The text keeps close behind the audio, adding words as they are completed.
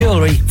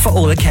for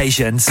all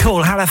occasions.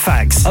 Call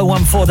Halifax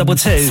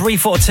 01422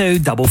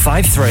 342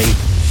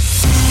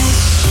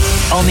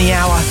 553. On the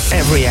hour,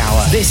 every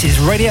hour. This is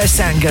Radio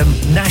Sangam,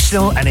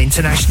 national and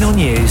international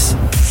news.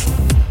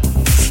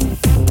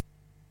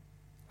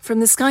 From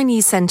the Sky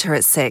News Centre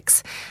at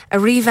 6, a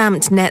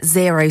revamped net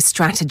zero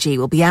strategy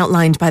will be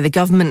outlined by the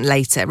government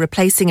later,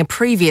 replacing a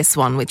previous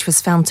one which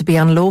was found to be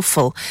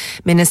unlawful.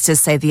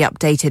 Ministers say the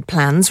updated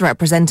plans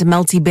represent a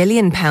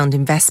multi-billion-pound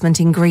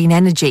investment in green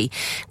energy.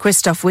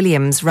 Christoph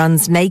Williams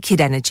runs Naked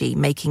Energy,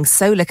 making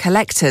solar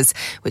collectors,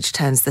 which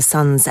turns the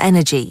sun's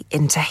energy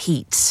into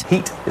heat.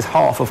 Heat is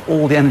half of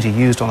all the energy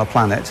used on the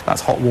planet.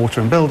 That's hot water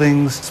in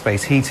buildings,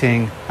 space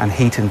heating, and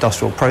heat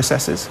industrial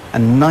processes.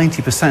 And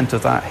 90%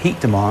 of that heat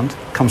demand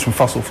comes from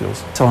fossil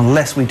fuels. So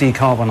unless we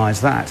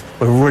decarbonise that,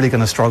 we're really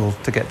going to struggle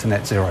to get to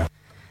net zero.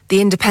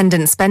 The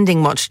independent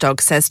spending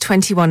watchdog says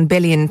 £21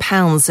 billion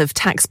of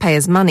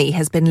taxpayers' money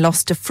has been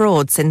lost to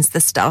fraud since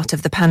the start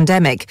of the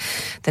pandemic.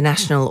 The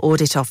National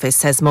Audit Office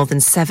says more than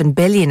 £7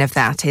 billion of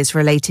that is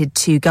related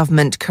to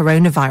government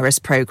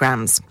coronavirus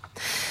programmes.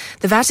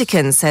 The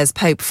Vatican says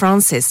Pope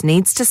Francis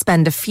needs to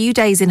spend a few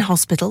days in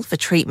hospital for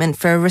treatment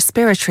for a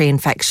respiratory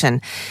infection.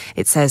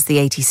 It says the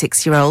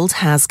 86-year-old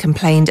has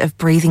complained of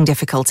breathing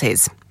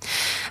difficulties.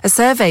 A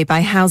survey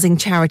by housing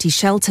charity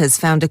Shelters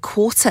found a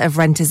quarter of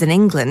renters in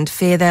England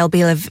fear they'll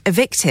be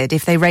evicted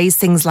if they raise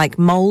things like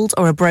mould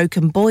or a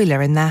broken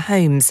boiler in their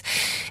homes.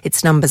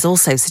 Its numbers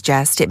also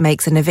suggest it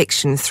makes an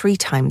eviction 3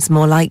 times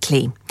more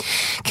likely.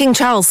 King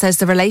Charles says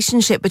the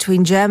relationship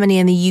between Germany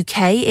and the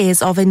UK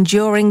is of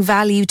enduring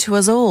value to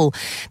us all.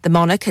 The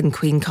monarch and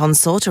Queen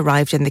Consort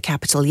arrived in the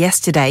capital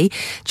yesterday.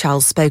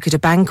 Charles spoke at a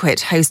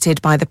banquet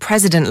hosted by the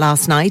president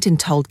last night and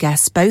told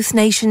guests both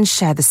nations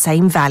share the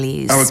same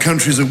values. Our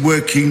countries are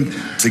working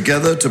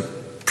together to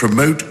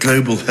promote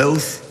global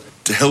health,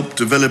 to help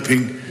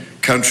developing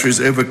countries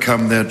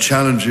overcome their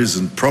challenges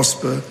and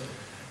prosper,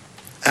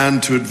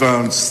 and to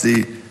advance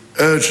the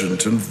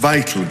urgent and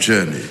vital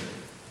journey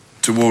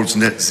towards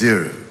net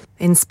zero.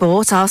 In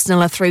sport,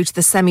 Arsenal are through to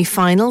the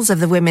semi-finals of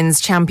the Women's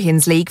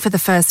Champions League for the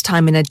first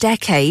time in a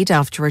decade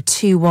after a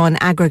 2-1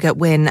 aggregate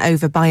win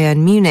over Bayern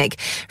Munich.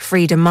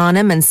 Frida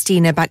Marnham and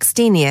Stina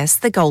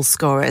Bakstenius, the goal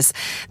scorers.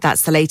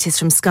 That's the latest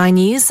from Sky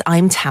News.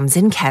 I'm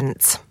Tamsin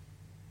Kent.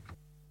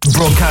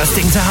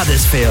 Broadcasting to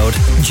Huddersfield,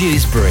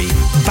 Dewsbury,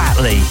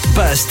 Batley,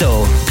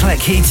 Birstall,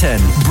 Cleckheaton,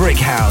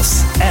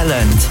 Brickhouse,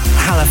 Elland,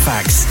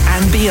 Halifax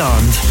and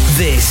beyond.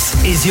 This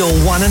is your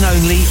one and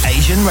only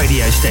Asian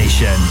radio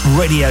station.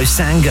 Radio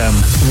Sangam,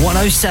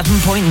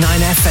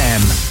 107.9 FM.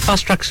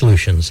 Fast Track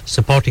Solutions,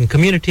 supporting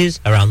communities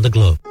around the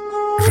globe.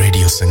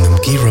 Radio Sangam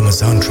की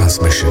Ramzan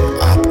transmission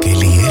आपके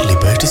लिए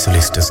liberty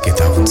solicitors के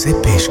ताउन से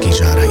पेश की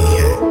जा रही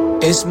है।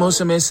 इस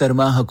मौसम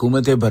सरमा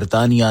हुकूमत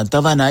बरतानिया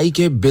तवानाई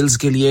के बिल्स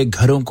के लिए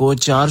घरों को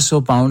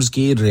 400 पाउंड्स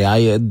की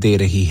रियायत दे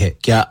रही है।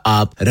 क्या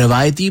आप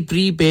रवायती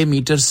प्री पे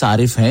मीटर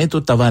सारिफ हैं तो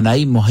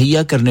तवानाई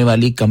मुहैया करने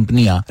वाली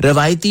कंपनियां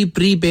रवायती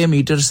प्री पे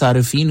मीटर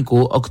सारिफीन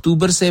को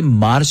अक्टूबर से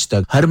मार्च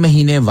तक हर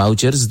महीने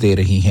वाउचर्स दे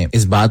रही हैं।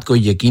 इस बात को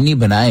यकीनी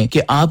बनाएं कि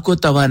आपको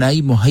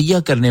तवानाई मुहैया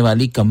करने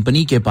वाली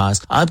कंपनी के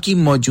पास आपकी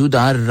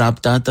मौजूदा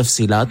राब्ता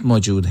तफसीलात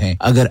मौजूद हैं।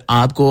 अगर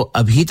आपको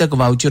अभी तक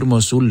वाउचर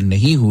मौसूल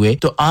नहीं हुए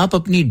तो आप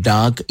अपनी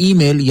डाक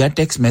ईमेल या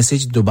टेक्स्ट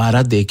मैसेज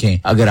दोबारा देखें।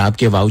 अगर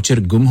आपके वाउचर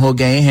गुम हो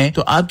गए हैं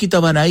तो आपकी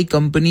तवानाई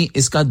कंपनी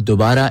इसका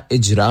दोबारा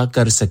इजरा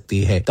कर सकती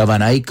है।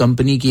 तवानाई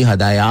कंपनी की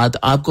हदायत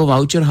आपको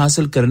वाउचर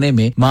हासिल करने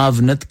में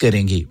मावनत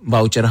करेंगी।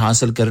 वाउचर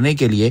हासिल करने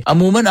के लिए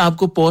अमूमन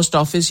आपको पोस्ट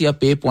ऑफिस या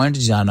पे पॉइंट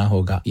जाना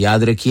होगा।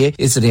 याद रखिए,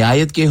 इस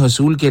रियायत के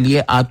हुसूल के लिए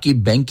आपकी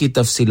बैंक की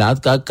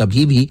तफसीलात का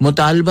कभी भी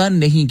मुतालबा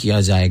नहीं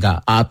किया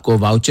जाएगा। आपको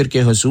वाउचर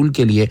के हुसूल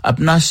के लिए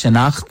अपना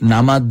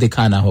शनाख्तनामा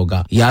दिखाना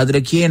होगा। याद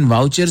रखिए, इन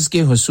वाउचर्स के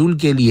हुसूल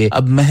के लिए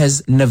अब महज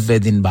 90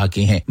 दिन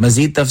बाकी हैं।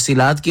 मजीद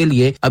तफसीलात के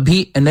लिए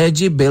अभी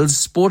एनर्जी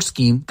बिल्स स्पोर्ट्स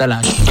स्कीम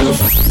तलाश कीजिए।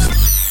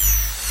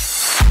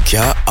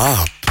 क्या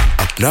आप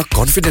अपना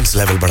कॉन्फिडेंस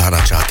लेवल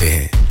बढ़ाना चाहते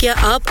हैं? क्या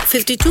आप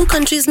 52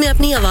 कंट्रीज में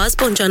अपनी आवाज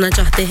पहुंचाना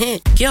चाहते हैं?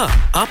 क्या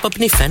आप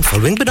अपनी फैन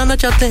फॉलोइंग बनाना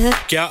चाहते हैं?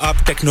 क्या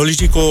आप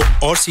टेक्नोलॉजी को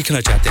और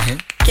सीखना चाहते हैं?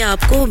 क्या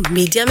आपको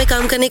मीडिया में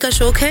काम करने का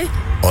शौक है?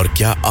 और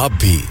क्या आप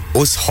भी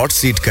उस हॉट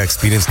सीट का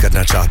एक्सपीरियंस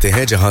करना चाहते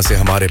हैं जहां से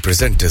हमारे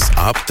प्रेजेंटर्स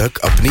आप तक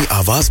अपनी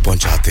आवाज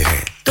पहुंचाते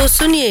हैं? तो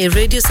सुनिए,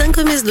 radio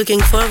Sangam is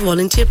looking for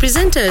volunteer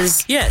presenters.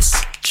 Yes,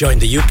 join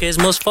the UK's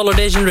most followed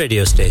Asian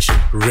radio station,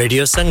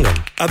 Radio Sangam.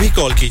 अभी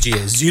कॉल कीजिए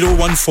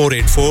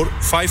 01484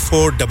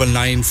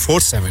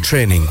 549947.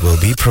 Training will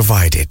be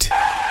provided.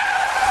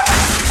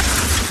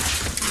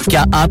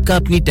 क्या आपका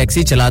अपनी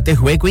टैक्सी चलाते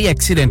हुए कोई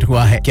एक्सीडेंट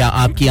हुआ है? क्या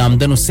आपकी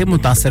आमदन उससे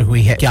मुतासर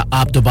हुई है? क्या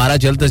आप दोबारा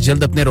जल्द से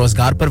जल्द अपने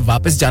रोजगार पर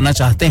वापस जाना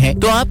चाहते हैं?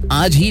 तो आप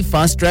आज ही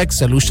फास्ट ट्रैक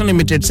सॉल्यूशन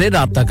लिमिटेड से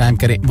राब्ता कायम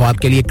करें। वो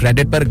आपके लिए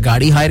क्रेडिट पर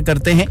गाड़ी हायर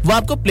करते हैं। वो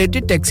आपको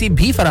प्लेटेड टैक्सी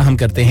भी फराहम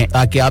करते हैं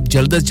ताकि आप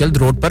जल्द से जल्द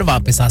रोड पर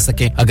वापस आ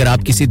सकें। अगर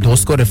आप किसी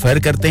दोस्त को रेफर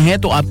करते हैं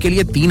तो आपके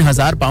लिए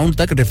 3000 पाउंड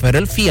तक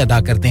रेफरल फी अदा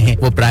करते हैं।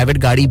 वो प्राइवेट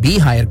गाड़ी भी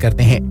हायर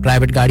करते हैं।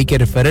 प्राइवेट गाड़ी के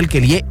रेफरल के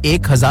लिए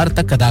 1000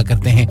 तक अदा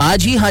करते हैं।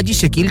 आज ही हाजी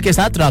शकील के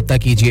साथ राब्ता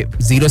कीजिए।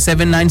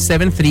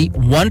 07973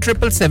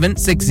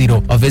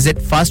 or visit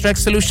Fast Track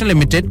Solution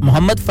Limited,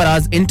 Muhammad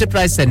Faraz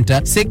Enterprise Center,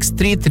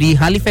 633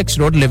 Halifax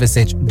Road,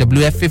 Liversedge,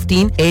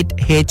 WF15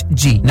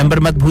 8HG. Number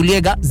mat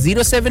bhuliega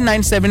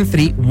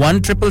 07973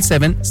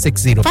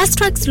 Fast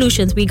Track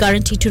Solutions, we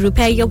guarantee to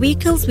repair your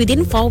vehicles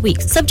within 4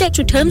 weeks, subject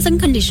to terms and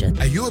conditions.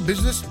 Are you a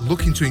business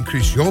looking to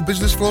increase your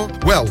business flow?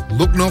 Well,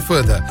 look no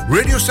further.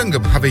 Radio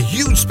Sangam have a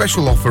huge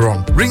special offer on.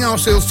 Ring our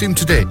sales team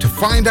today to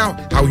find out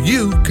how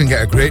you can get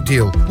a great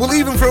deal. We'll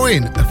even throw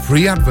in a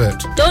free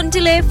advert. Don't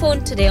delay,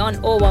 phone today on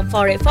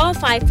 01484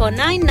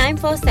 549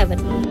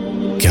 947.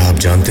 क्या आप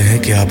जानते हैं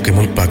कि आपके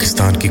मुल्क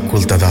पाकिस्तान की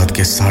कुल तादाद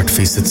के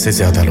 60% से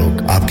ज्यादा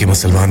लोग आपके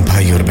मुसलमान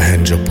भाई और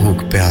बहन जो भूख,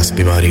 प्यास,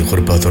 बीमारी,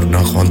 गुर्बत और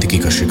नाखवानदगी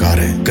का शिकार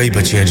हैं। कई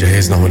बच्चियां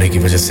जहेज न होने की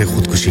वजह से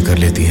खुदकुशी कर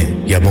लेती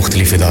हैं या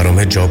मुख्तलिफ इदारों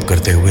में जॉब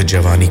करते हुए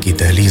जवानी की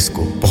दहलीज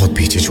को बहुत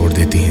पीछे छोड़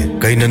देती हैं।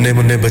 कई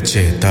नन्हे-मुन्ने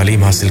बच्चे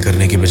तालीम हासिल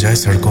करने की बजाय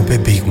सड़कों पे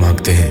भीख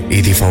मांगते हैं।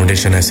 ईदी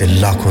फाउंडेशन ऐसे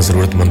लाखों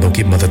जरूरतमंदों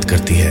की मदद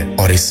करती है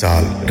और इस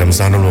साल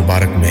रमजानुल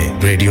मुबारक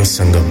में रेडियो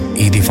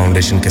संगम ईदी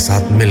फाउंडेशन के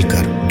साथ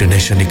मिलकर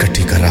डोनेशन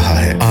इकट्ठी कर रहा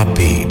है। आप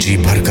भी जी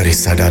भरकर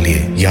हिस्सा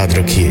डालिए। याद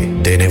रखिए,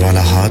 देने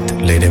वाला हाथ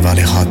लेने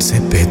वाले हाथ से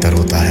बेहतर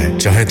होता है।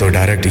 चाहे तो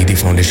डायरेक्ट ईदी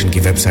फाउंडेशन की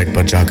वेबसाइट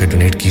पर जाकर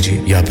डोनेट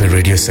कीजिए या फिर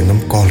रेडियो संगम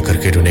कॉल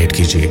करके डोनेट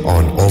कीजिए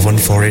ऑन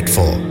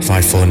 01484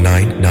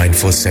 549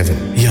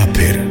 947 या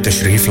फिर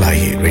तशरीफ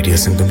लाइए रेडियो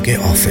संगम के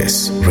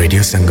ऑफिस,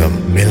 रेडियो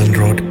संगम, मिलन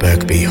रोड,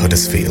 बर्कबी,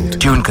 हडर्सफील्ड।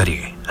 ट्यून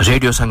करिए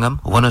रेडियो संगम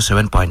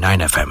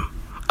 107.9 FM।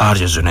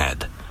 RJ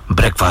Junaid,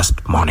 breakfast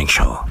morning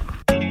show.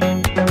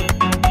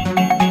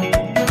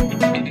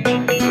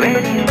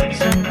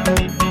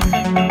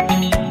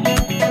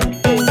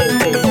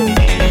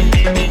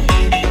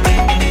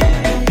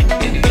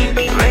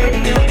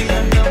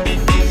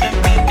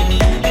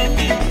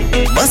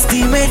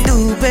 मस्ती में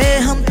डूबे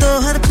हम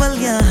तो हर पल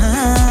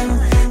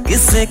यहाँ,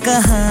 किस्से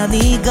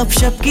कहानी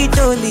गपशप की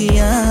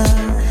टोलियाँ,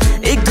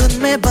 एक धुन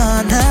में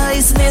बांधा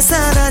इसने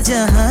सारा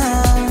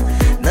जहां।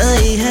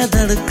 नई है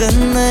धड़कन,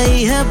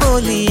 नई है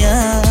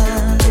बोलियाँ,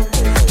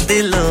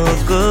 दिलों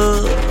को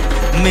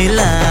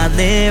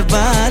मिलाने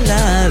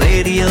वाला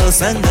रेडियो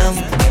संगम,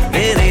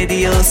 ये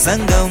रेडियो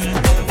संगम,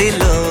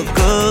 दिलों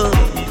को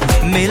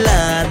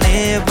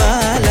मिलाने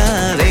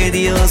वाला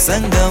रेडियो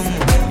संगम,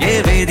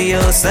 ये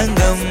रेडियो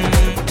संगम।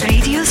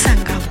 रेडियो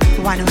संगम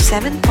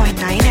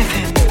 107.9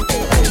 FM।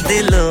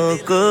 दिलों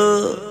को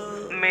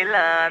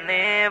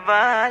मिलाने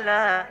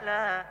वाला।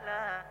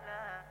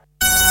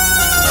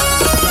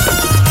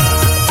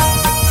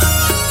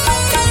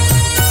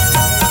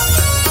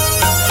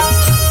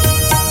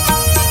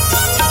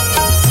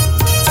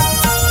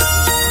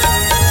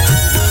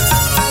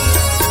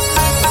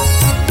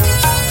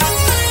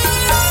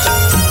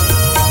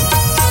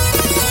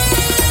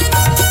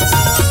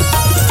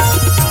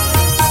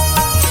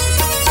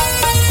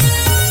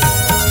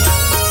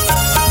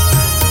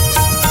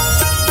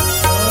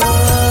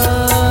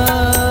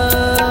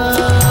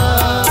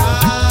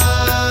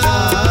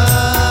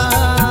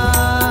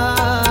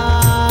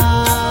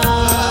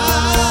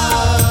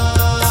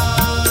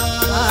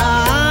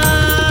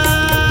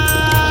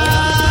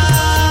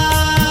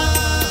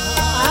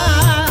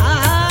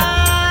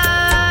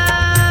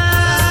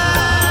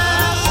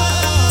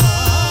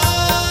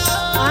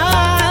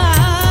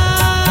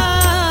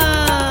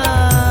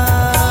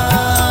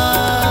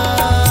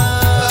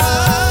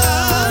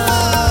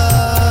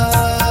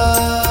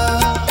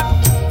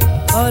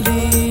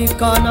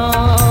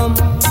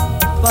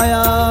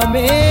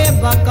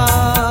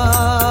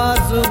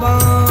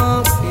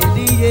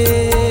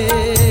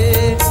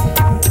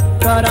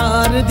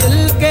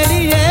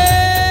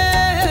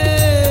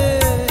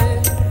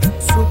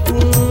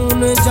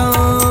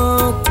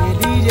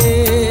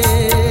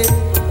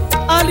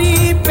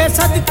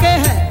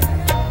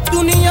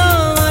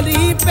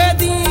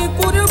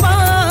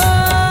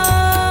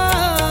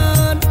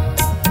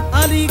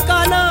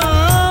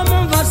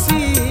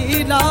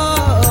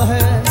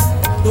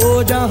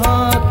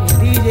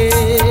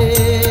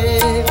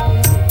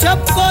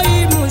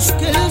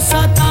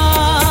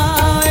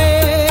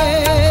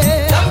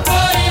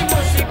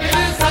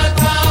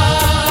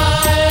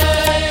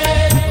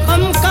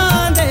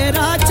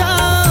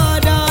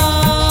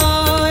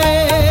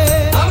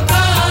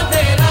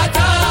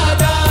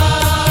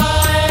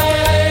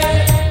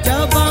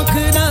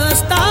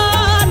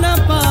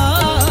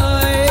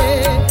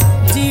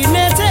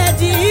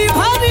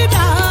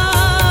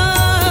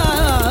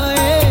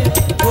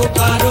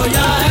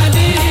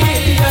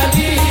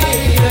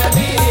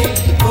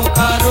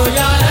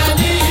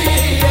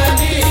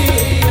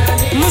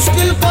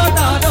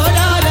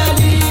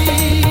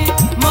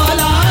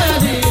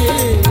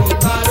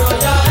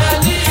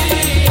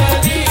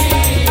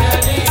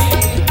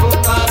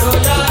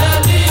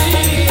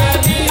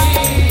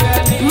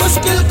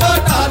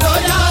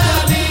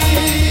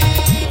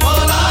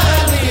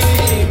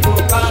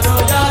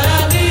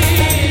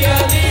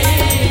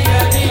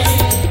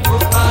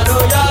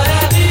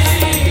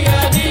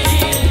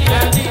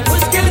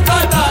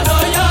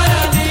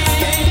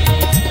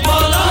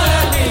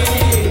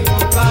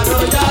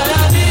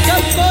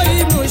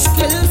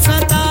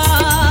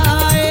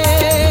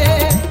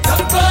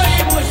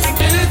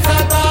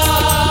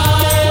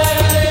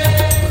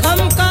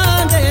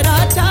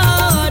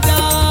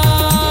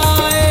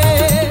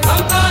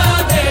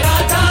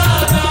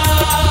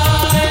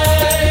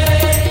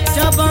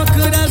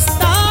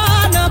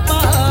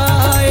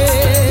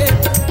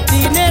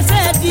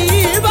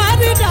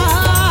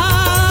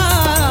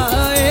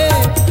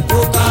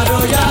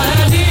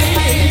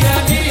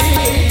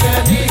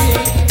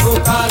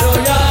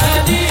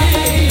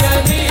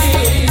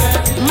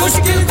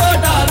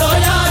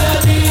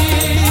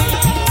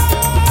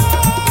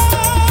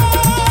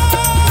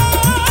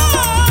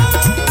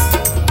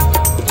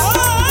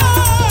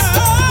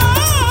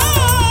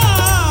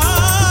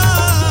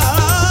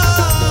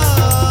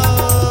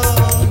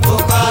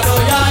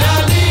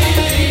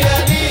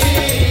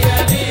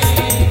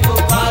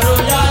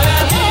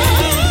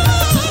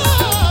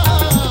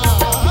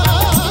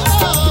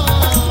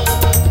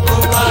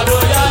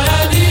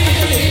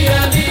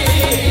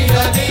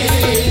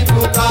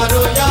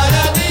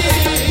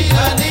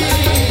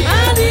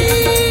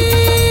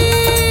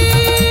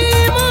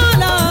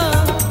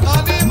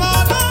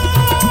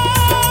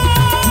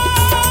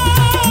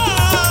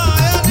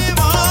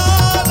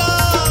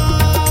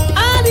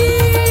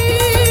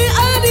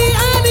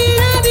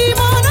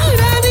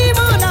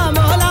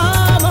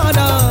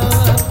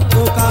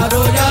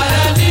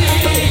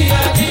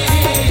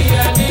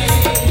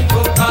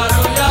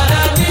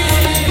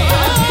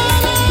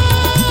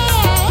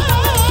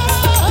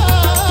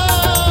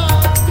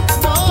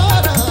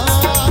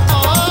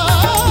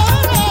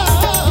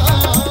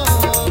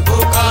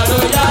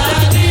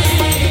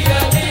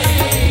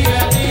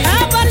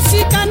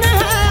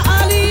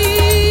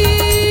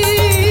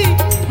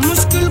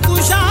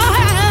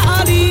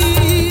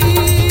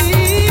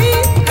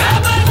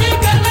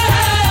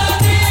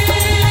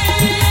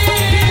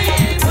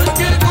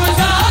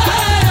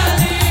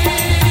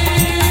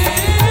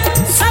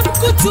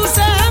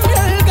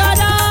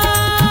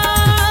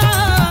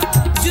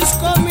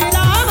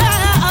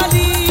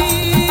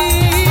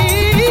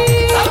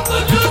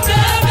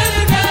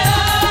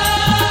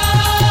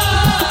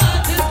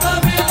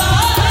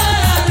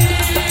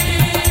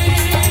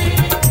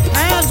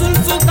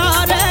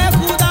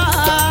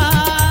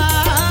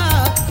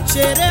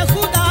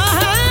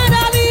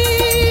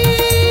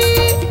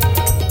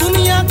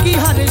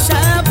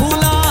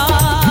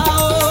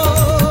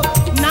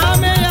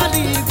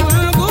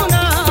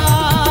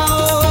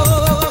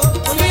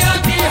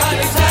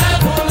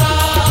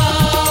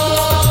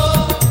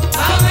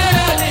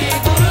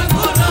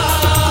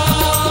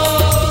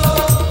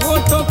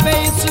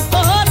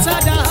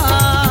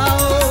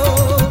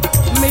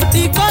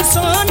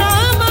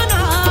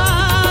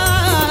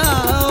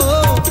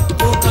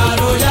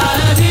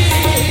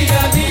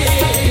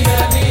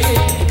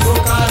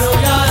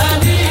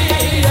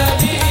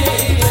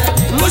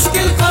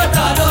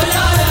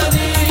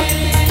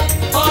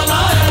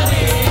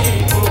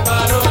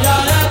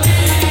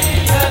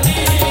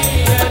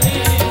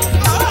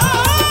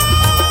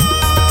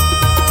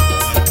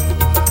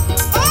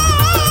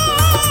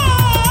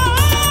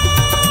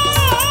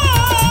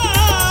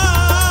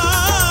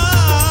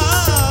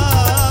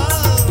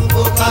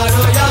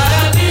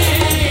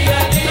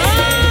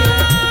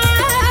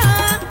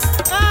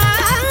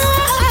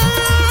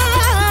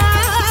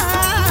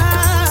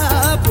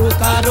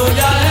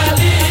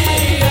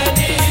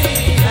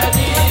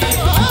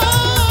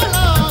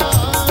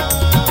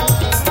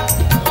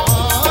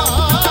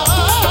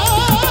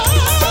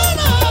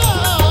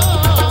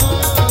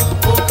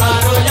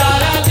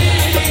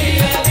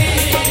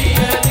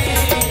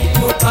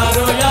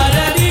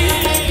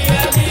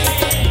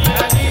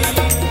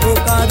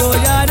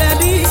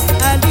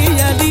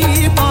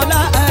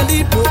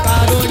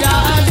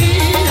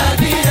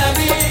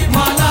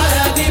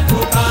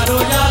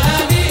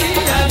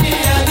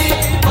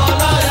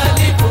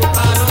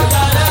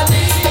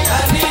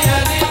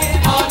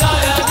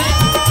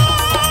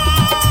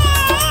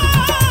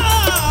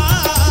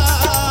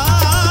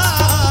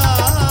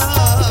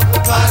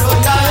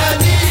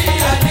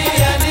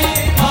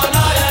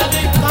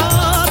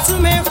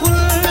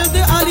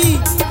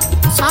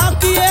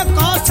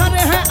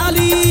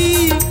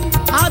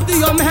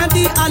 आलियो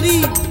मेहदी अली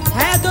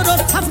हैदर और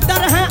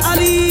सफदर हैं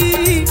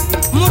अली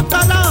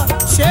मुर्तजा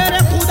शेर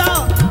खुदा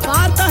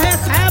फातह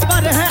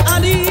खैबर है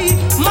अली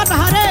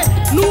मजहर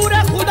नूर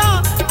खुदा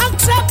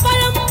अक्स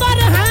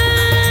पैगंबर है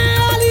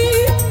अली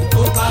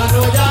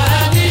पुकारो या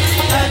अली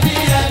अली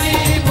अली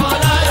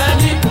मौला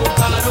अली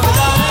पुकारो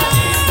या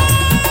अली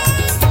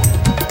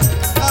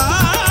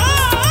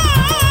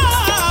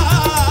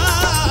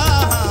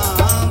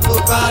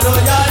पुकारो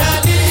या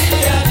अली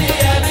अली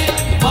अली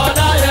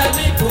मौला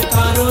अली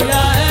पुकारो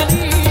या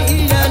अली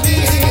अली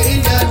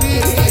अली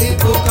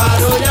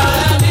पुकारो या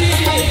अली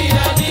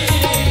अली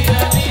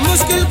अली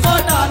मुश्किल को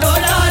डालो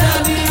या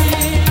अली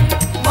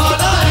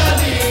मौला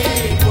अली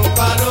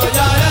पुकारो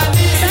या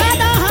अली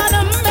पैदा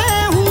हरम में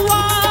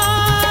हुआ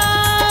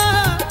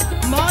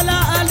मौला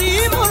अली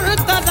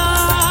मुर्तजा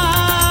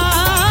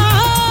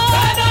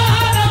पैदा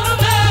हरम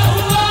में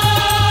हुआ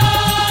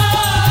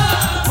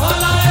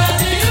मौला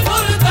अली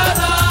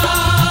मुर्तजा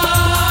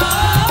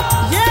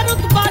ये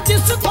रुतबा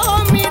जिसको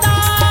मिला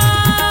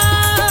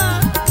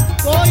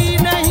कोई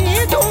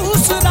नहीं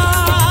दूसरा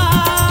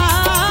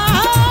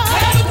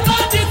ये रुतबा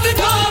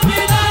जिसको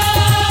मिला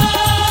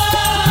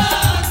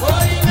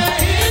कोई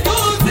नहीं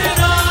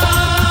दूसरा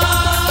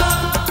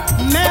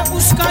मैं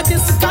उसका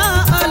जिसका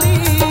अली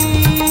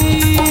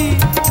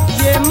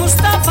ये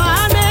मुस्तफा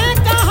ने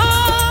कहा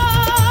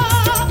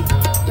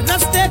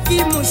रास्ते की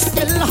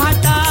मुश्किल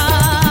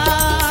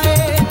हटाए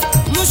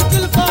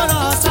मुश्किल को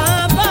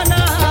आसान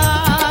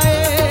बनाए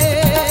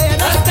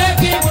रास्ते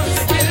की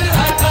मुश्किल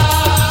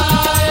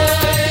हटाए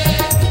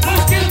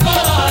मुश्किल को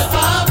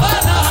आसान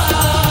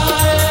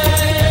बनाए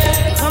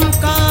हम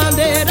का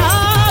अंधेरा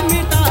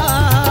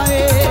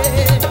मिटाए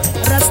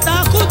रास्ता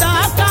खुदा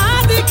का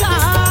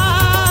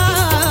दिखाए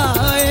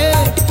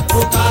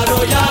पुकारो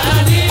या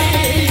अली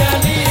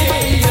अली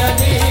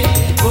अली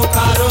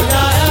पुकारो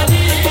या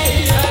अली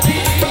अली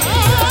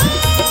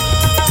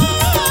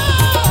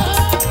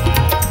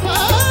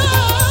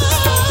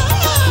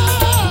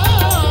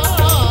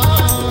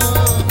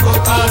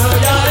पुकारो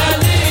या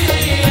अली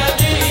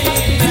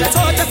अली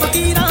सोच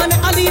फकीरान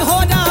अली हो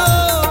जाओ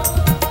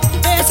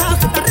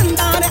एहसास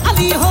दरिंदान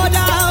अली हो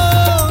जाओ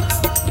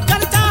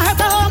कर चाहे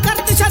तो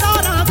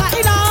गर्दिशदारा का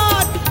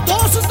इलाज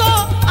दोस्तों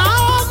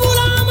आओ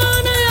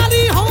गुलामान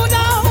अली हो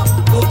जाओ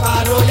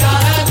पुकारो या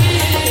अली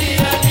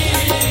अली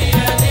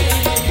अली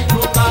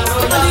पुकारो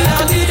या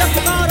अली जब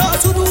पुकारो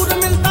सुरूर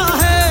मिलता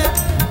है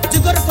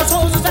जिगर को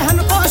सोच जहन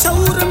को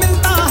शऊर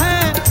मिलता है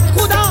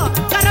खुदा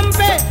करम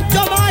पे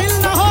जो माइल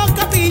न हो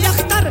कभी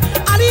अख्तर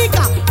अली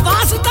का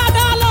वास्ता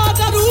डालो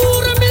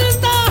जरूर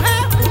मिलता है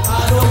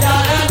पुकारो या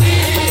अली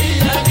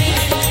अली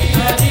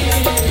अली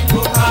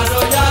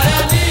पुकारो या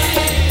अली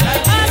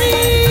अली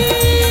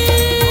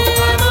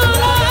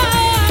मौला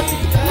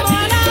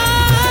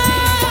मौला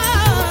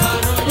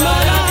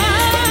मौला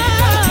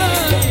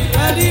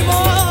अली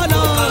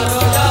मौला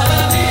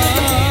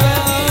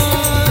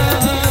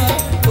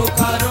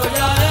पुकारो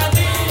या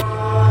Ali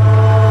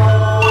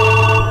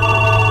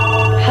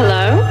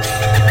Hello?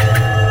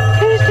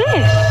 Who's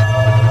this?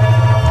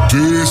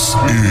 This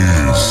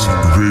is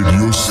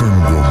Radio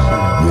Sangam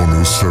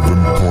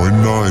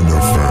 107.9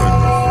 FM.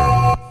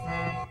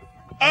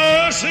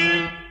 ऐसी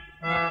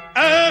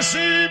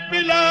ऐसी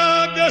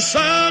बिलाद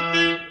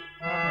साथी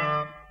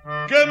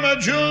के मैं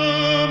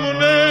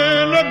झूमने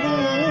लगूं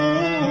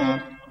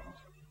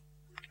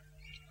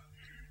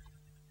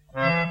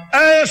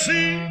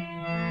ऐसी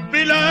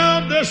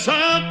बिलाद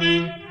साथी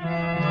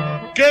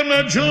के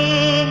मैं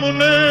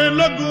झूमने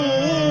लगूं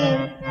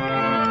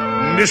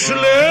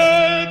मिसले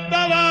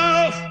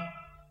तवाफ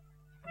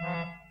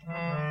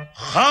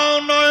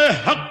खाना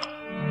हक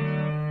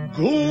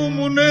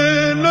घूमने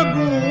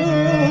लगूं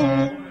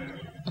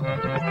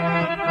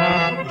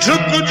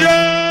झुक जा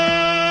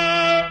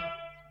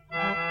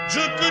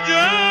झुक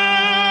जा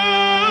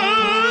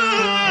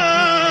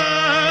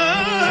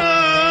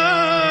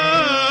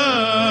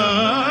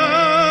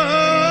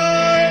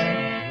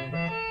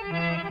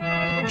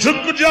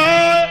झुक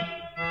जाए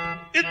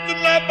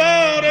इतना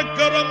बार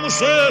करम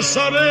से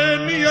सरे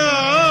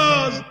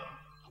नियाज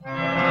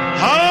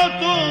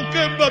हाथों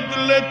के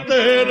बदले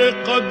तेरे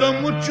कदम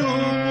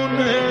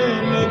चूमने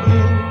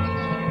लगूं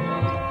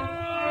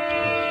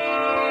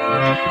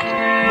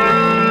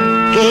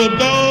तो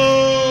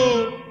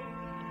दौर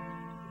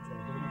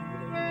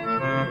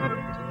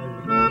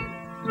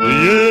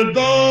ये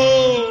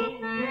दौर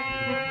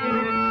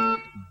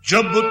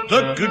जब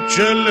तक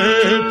चले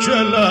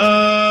चलाए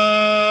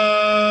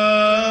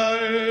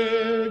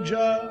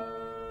जा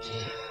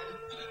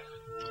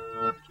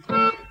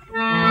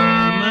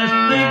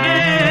मस्त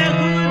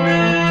बेखुदा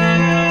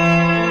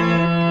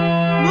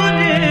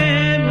मुझे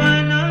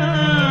बनाएगा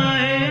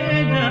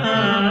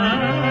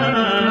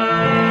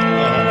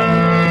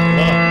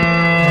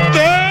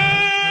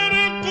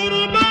तेरे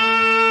कुर्बान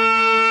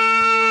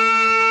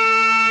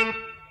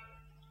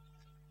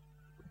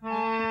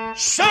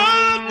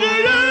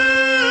साकिया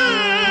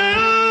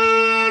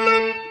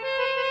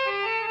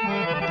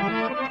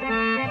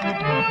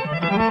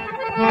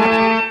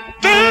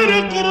तेरे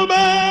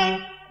कुर्बान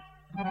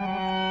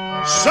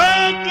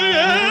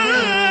साक़िए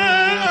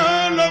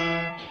आलम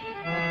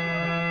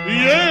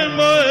ये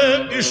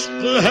मैं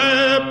इश्क है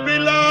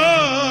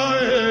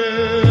पिलाए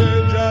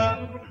जा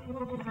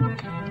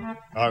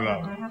आला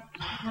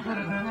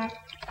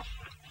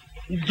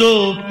दो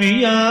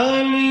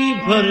पियाली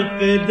भर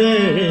के दे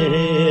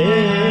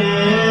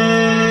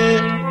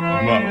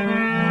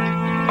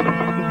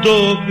दो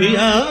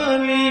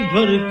पियाली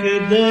भर के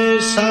दे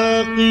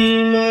साक़ी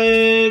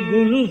मैं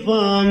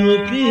गुलफाम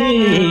की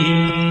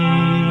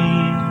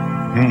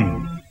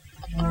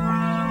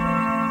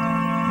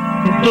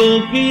दो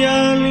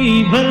पियाली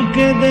भर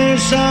के दे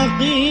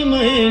साक़ी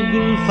मैं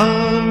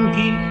गुलफाम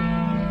की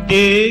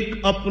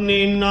एक अपने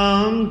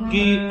नाम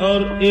की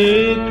और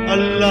एक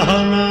अल्लाह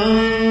नाम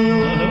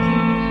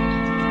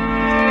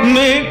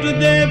मेट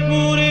दे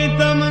पूरी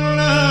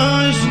तमन्ना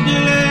इस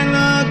दिले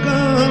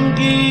नाकाम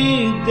की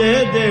दे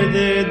दे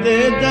दे दे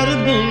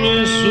दर्द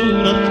में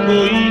सूरत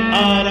कोई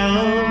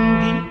आराम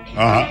की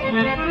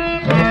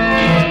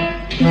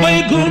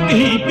वही घूट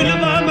ही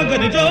पिलवा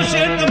मगर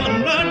जोशे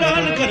तमन्ना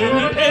डाल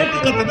कर एक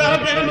कतरा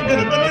दे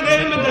मगर तमने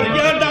मगर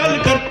या डाल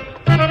कर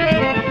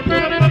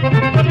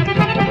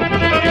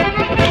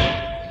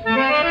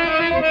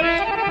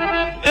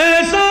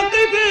ऐसा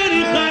कि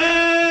तेरी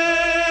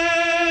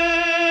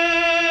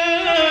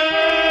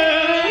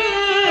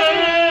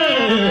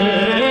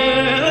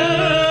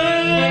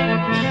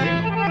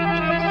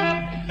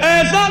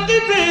ऐसा कि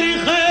तेरी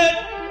खैर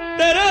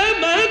तेरे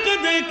मैं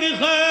कदे की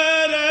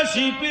खैर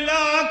ऐसी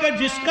पिला के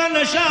जिसका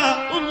नशा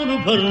उम्र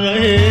भर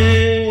रहे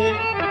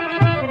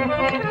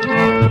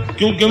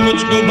क्योंकि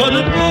मुझको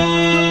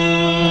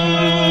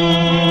भरपूर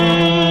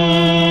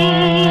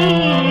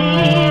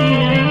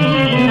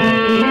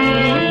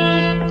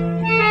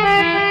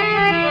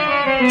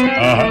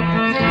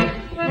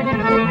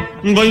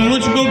भाई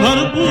मुझको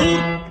भरपूर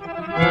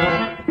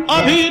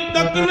अभी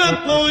तक न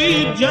कोई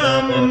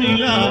जाम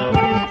मिला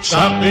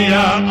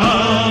साक़िया आ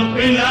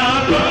पिला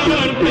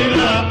और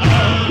पिला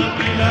आ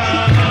पिला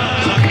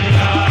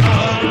साक़िया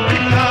और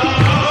पिला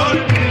और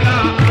पिला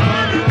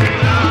और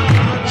पिला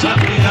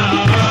साक़िया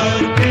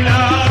और पिला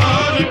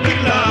और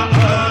पिला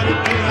और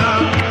पिला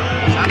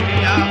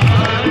साक़िया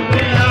और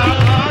पिला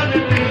और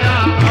पिला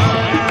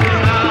और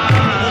पिला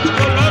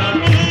मुझको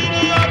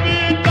भरपूर अभी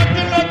तक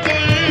न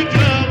कोई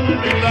जाम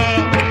मिला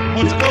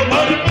मुझको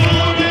भरपूर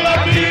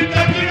अभी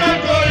तक न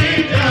कोई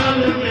जाम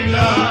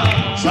मिला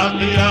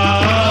साक़िया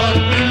और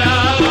पिला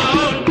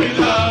और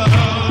पिला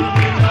और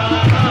पिला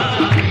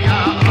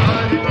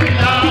साक़िया और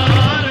पिला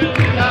और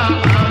पिला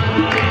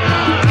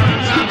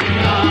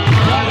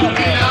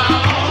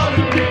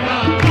और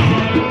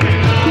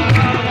पिला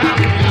साक़िया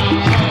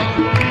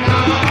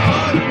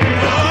और पिला और पिला और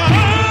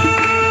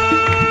पिला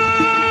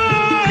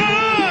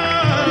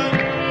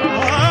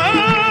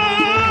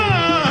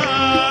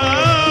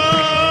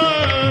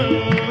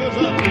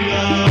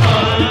साक़िया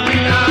और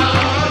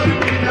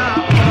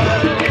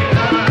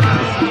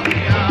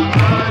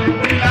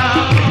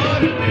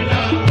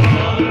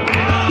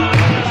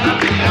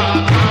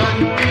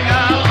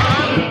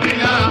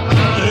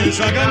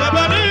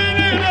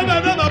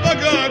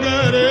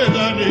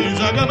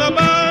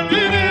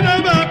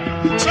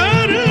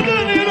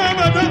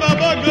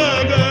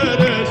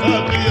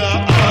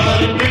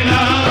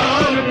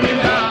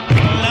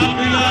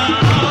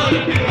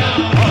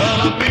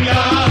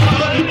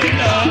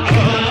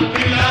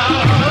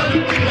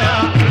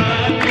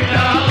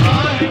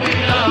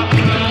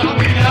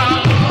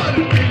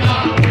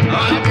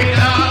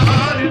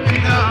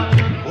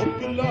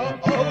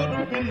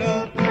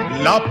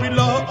ला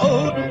पिला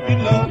और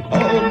पिला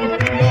और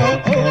पिला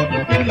और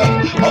पिला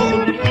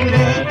और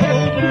पिला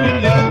और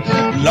पिला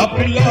ला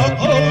पिला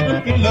और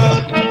पिला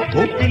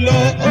ओ पिला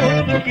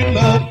और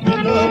पिला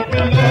पिला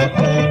पिला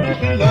और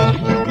पिला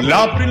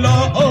ला पिला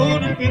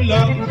और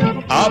पिला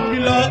आ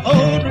पिला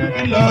और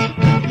पिला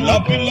ला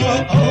पिला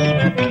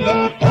और पिला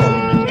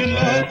और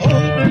पिला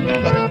और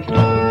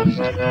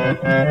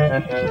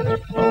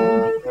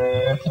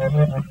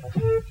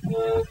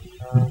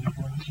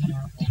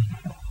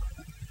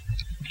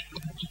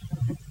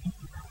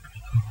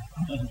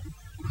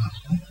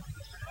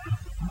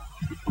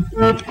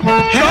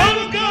हम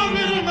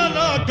काबिल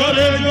मना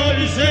करे जो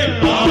इसे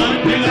और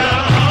पिला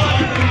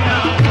और पिला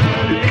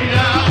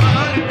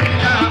और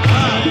पिला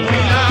और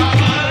पिला और पिला और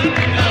पिला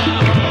और पिला और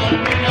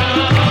पिला और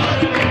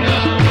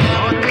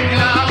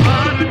पिला और पिला और पिला और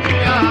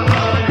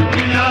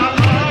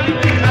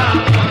पिला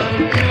और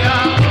पिला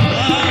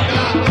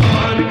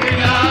और पिला और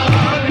पिला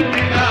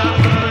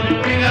और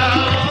पिला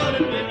और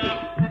पिला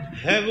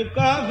है वो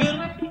काफिर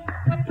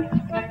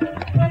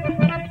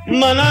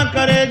मना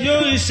करे जो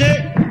इसे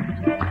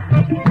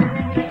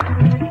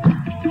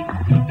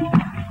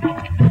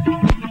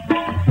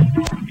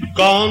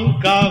कौन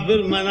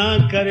काफिर मना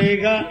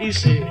करेगा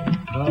इसे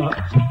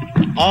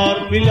और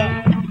पिला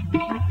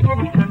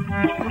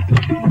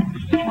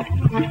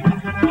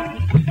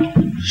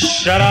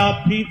शराब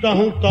पीता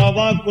हूँ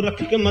तौबा को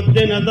रख के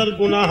मद्दे नजर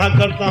गुनाह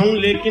करता हूँ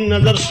लेकिन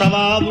नजर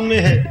सवाब में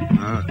है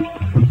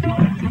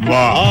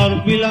और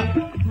पिला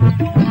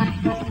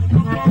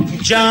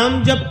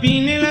जाम जब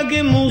पीने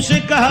लगे मुंह से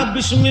कहा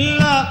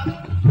बिस्मिल्लाह,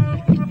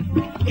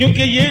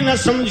 क्योंकि ये न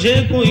समझे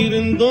कोई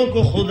रिंदों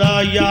को खुदा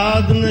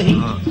याद नहीं।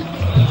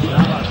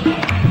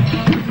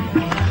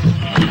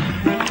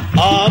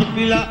 और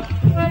पिला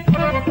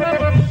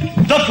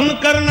दफन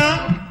करना,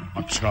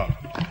 अच्छा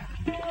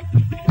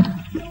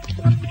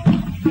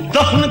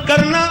दफन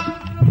करना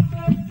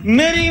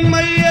मेरी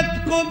मैयत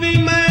को भी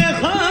मैं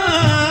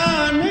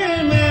खाने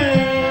में,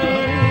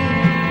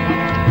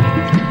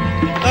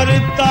 अरे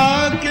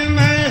ताकि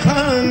मैं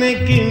खाने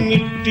की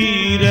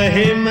मिट्टी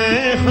रहे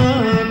मैं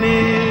खाने।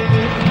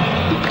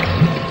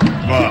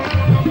 वाह।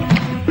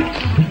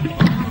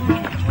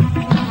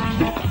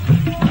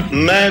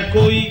 मैं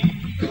कोई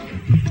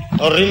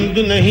रिंद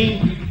नहीं,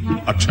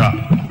 अच्छा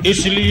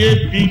इसलिए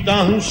पीता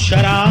हूं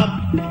शराब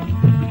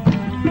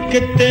कि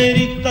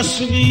तेरी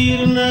तस्वीर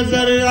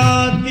नजर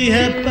आती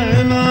है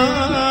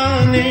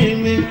पैमाने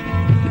में।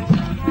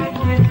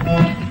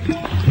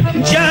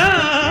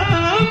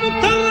 जाम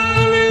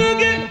थर्राने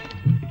लगे,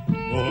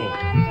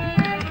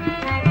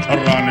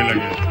 थर्राने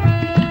लगे,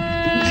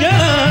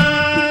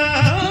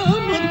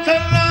 जाम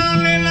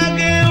थर्राने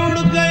लगे, उड़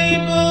गई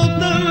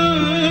बोतल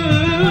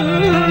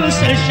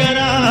से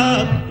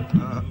शराब।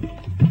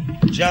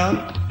 जाम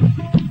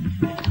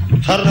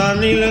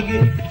थर्राने लगे,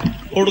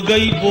 उड़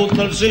गई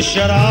बोतल से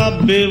शराब,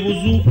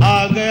 बेवुजू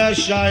आ गया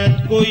शायद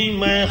कोई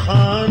मैं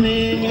खाने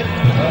में।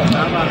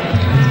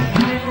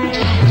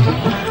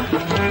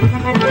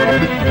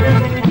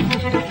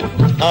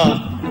 हाँ,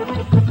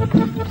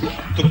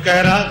 तो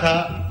कह रहा था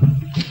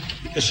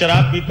कि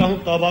शराब पीता हूं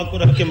तौबा को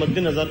रख के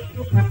मद्देनजर,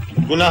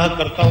 गुनाह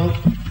करता हूं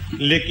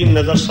लेकिन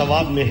नजर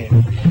सवाब में है।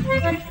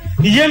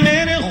 ये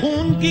मेरे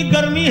खून की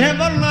गर्मी है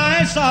वरना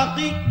है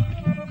साकी,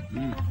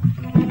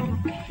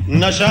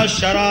 नशा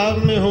शराब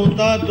में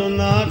होता तो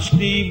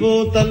नाचती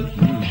बोतल।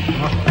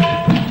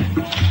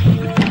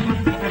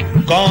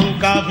 कौन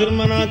काफिर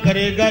मना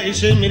करेगा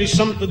इसे, मेरी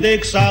समत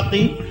देख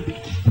साकी,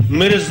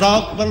 मेरे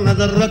ज़ौक़ पर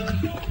नजर रख,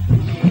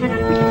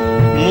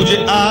 मुझे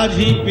आज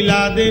ही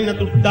पिला दे न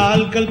तो टाल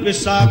कल पे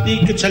साकी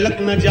कि छलक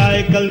न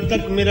जाए कल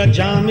तक मेरा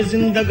जाम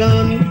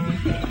जिंदगानी।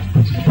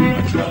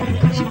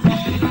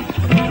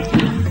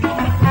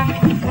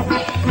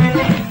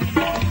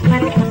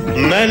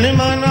 मैंने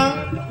माना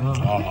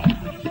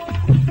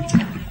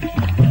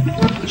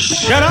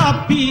शराब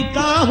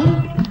पीता हूं,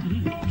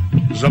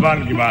 जबान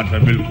की बात है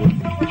बिल्कुल।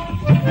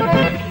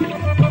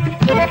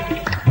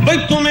 भाई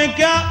तुम्हें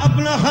क्या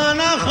अपना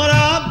खाना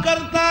खराब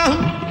करता हूं।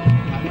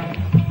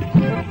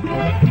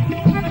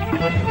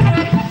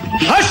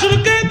 हश्र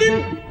के दिन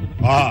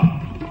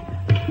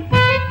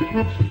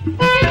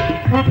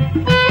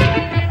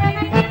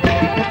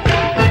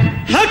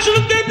हश्र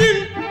के दिन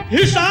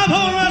हिसाब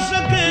हो न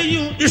सके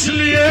यूं,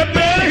 इसलिए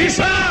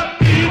बेहिसाब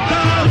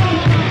पीता हूं,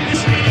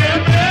 इसलिए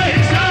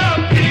बेहिसाब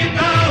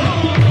पीता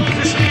हूं,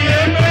 इसलिए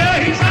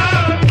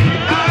बेहिसाब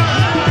पीता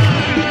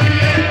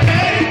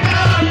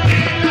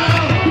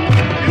हूं,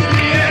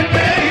 इसलिए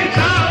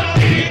बेहिसाब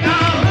पीता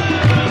हूं,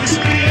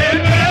 इसलिए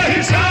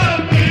बेहिसाब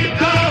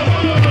पीता हूं,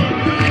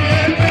 इसलिए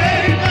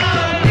बेहिसाब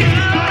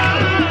पीता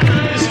हूं,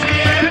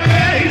 इसलिए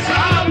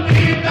बेहिसाब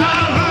पीता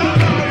हूं,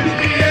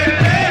 इसलिए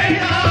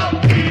बेहिसाब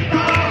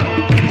पीता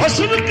हूं।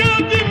 हस्र का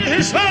दिन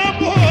हिसाब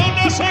हो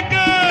न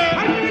सके,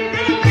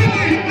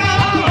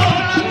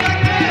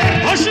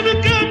 हश्र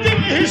का दिन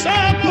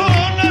हिसाब हो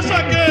न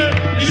सके,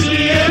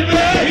 इसलिए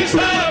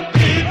बेहिसाब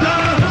पीता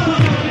हूं,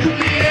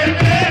 इसलिए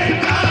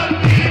बेहिसाब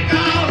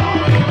पीता हूं,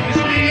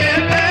 इसलिए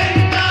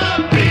बेहिसाब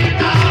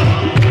पीता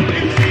हूं,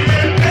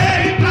 इसलिए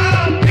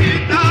बेहिसाब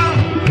पीता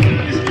हूं,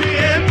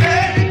 इसलिए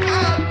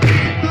बेहिसाब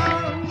पीता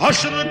हूं।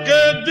 हश्र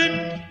के दिन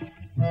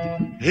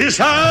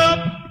हिसाब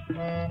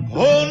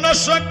हो न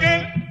सके,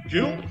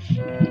 क्यों?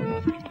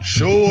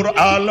 शोर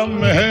आलम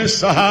में है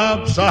सहाब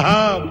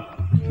सहाब,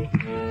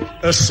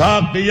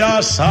 साकिया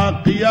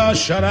साकिया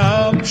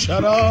शराब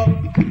शराब।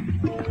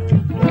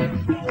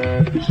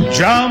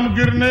 जाम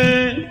गिरने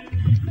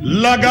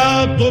लगा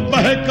तो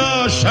बहका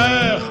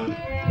शेख,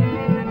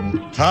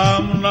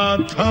 थामना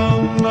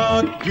थामना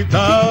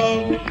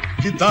किताब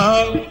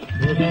किताब।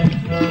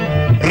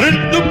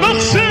 रिंद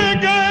बख्शे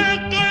गए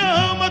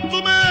कयामत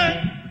में,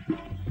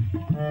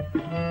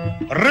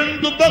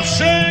 रिंद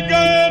बख्शे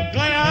गए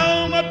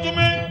कयामत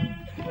में,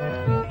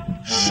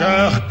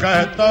 शेख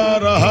कहता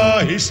रहा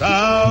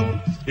हिसाब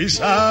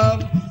हिसाब।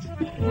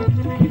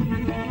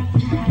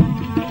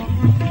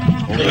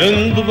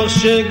 रिंद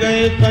बख्शे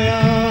गए कयामत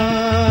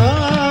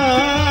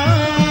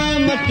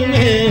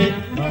में,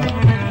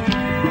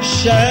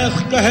 शेख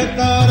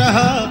कहता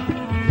रहा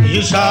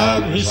हिसाब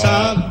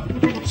हिसाब।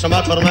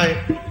 समात फरमाए,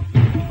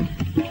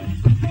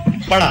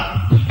 पढ़ा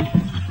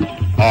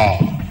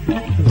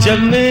जब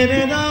मेरे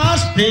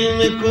रास्ते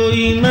में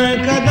कोई न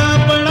कदा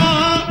पड़ा,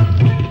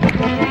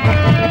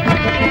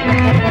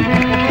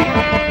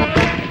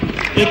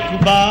 एक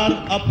बार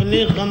अपने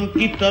गम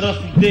की तरफ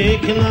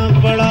देखना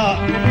पड़ा।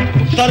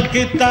 तर्क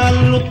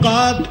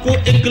ताल्लुकात को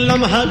एक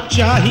लम्हा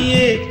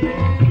चाहिए,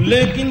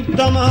 लेकिन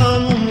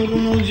तमाम उम्र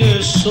मुझे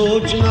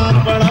सोचना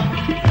पड़ा।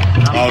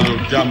 और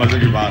क्या मजे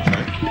की बात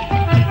है,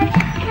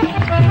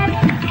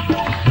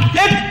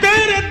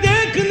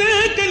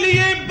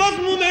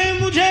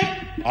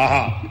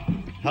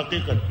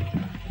 हकीकत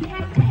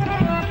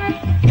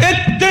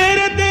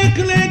तेरे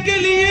देखने के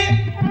लिए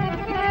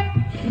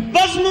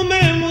बज़्म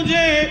में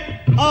मुझे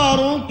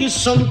औरों की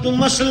समत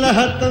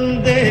मसलहतन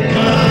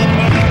देखा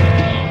पड़ा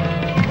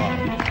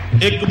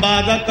एक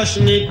बादा कश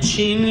ने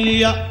छीन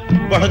लिया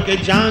बढ़ के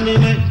जाने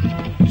में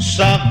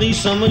साकी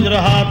समझ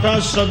रहा था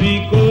सभी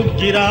को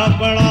गिरा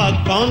पड़ा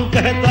कौन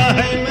कहता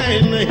है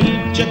मैं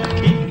नहीं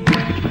चखी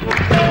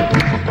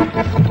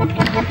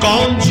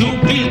कौन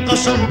झूठी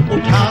कसम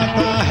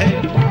उठाता है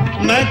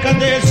मैं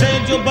कदे से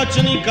जो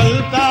बच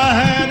निकलता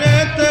है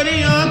रे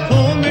तेरी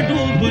आंखों में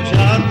डूब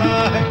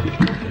जाता है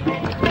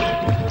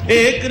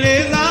एक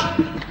रेजा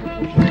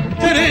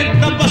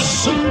तेरे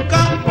तबस्सुम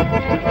का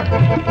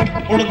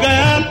उड़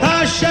गया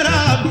था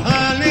शराब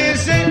खाने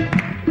से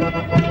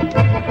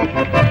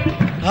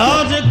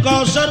आज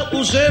कौसर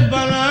उसे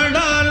बना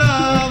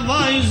डाला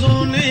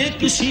वाइजों ने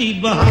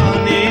किसी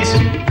बहाने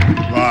से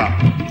वाह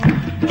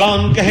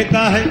कौन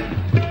कहता है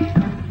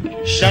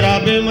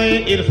शराबे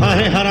में इरफा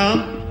है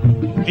हराम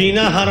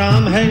पीना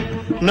हराम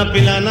है न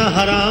पिलाना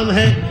हराम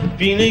है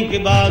पीने के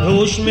बाद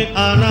होश में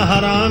आना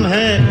हराम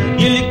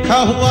है ये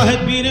लिखा हुआ है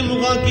पीर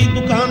मुगा की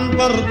दुकान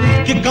पर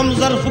कि कम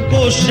ज़र्फ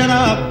को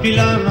शराब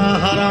पिलाना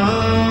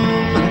हराम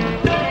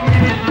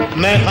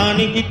मैं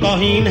खानी की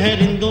तौहीन है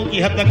रिंदों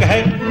की हतक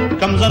है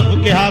कम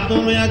ज़र्फ के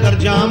हाथों में अगर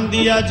जाम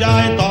दिया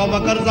जाए तौबा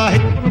कर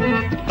जाहिद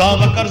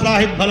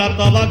भला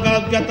तौबा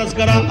का क्या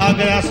तज़किरा आ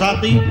गया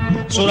साथी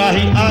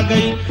सुराही आ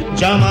गई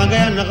जाम आ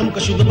गया नगम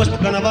का शुद्ध बस्त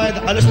का नवायद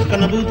अलस्त का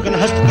नबूद का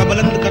हस्त का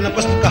बुलंद का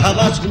नपस्त का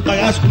हवास का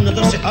कयास का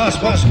नजर से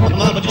आसपास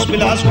हमा बजिस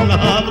बिलास को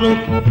नहात रो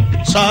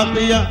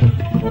साथिया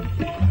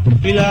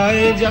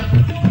पिलाए जा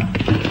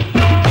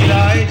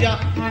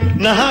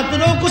नहात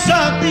रो को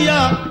साथिया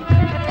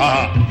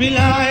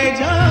पिलाए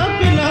जा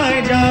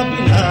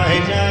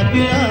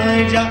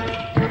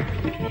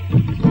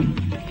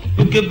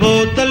क्योंकि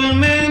बोतल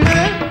में मैं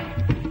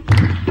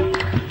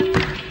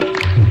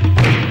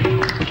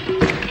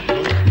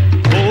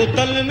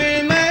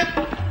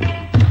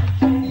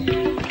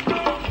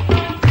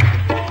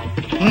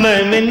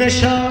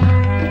नशे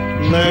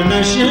में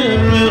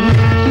हूँ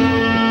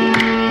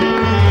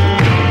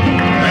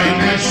मैं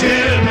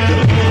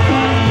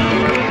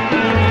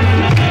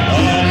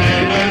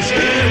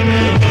नशे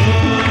में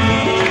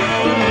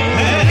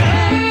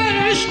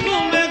इश्क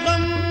में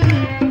गम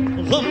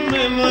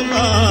में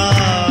मजा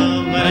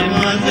मैं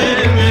मजे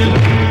में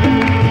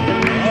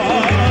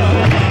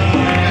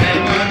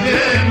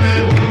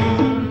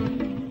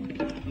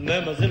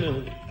हूँ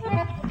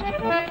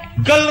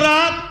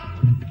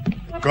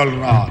कल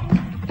रात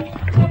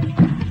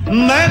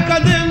मैं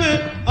कदे में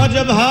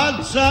अजब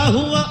हादसा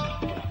हुआ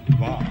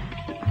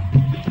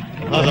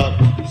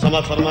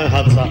समाज फरमाए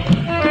हादसा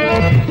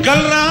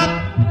कल रात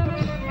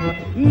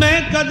मैं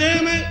कदे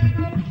में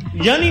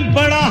यानी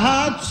बड़ा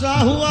हादसा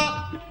हुआ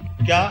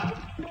क्या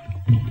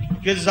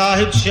कि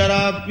जाहिद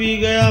शराब पी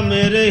गया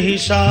मेरे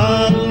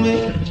हिसाब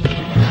में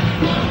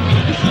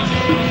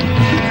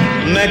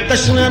मैं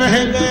तश्ना रह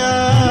गया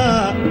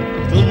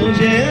तो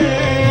मुझे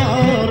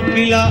और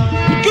पिला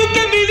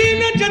क्योंकि मिली न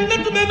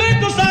जन्नत में मैं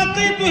तो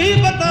साथी तू ही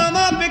बता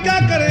वहां पे क्या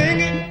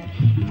करेंगे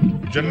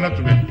जन्नत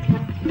में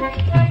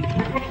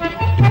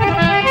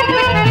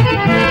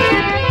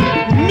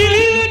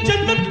मिली न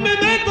जन्नत में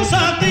मैं तो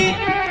साथी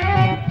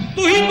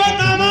तू ही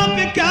बता वहां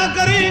पे क्या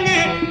करेंगे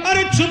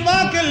अरे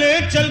छुपा के ले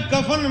चल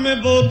कफन में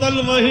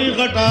बोतल वही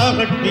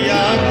घटाघट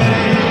पिया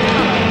करेंगे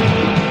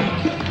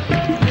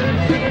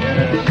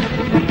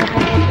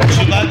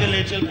छुपा के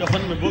ले चल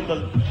कफन में बोतल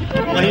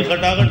वही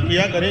घटाघट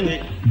पिया करेंगे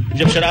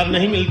जब शराब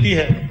नहीं मिलती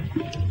है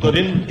तो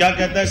दिन क्या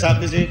कहता है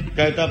साथी से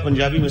कहता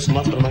पंजाबी में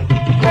समाज फरमाए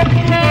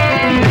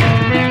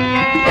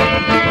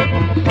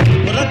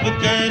रब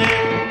करे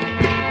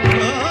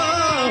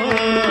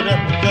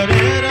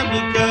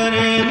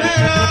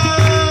मेरा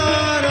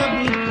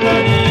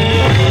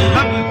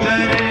रब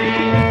करे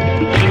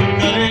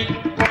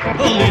ओ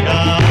मेरा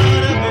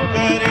रब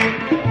करे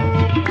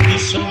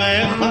इसमें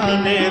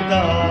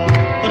खानेदार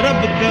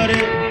रब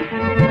करे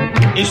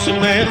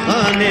इसमें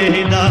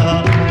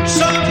खानेदार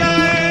सो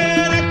जाए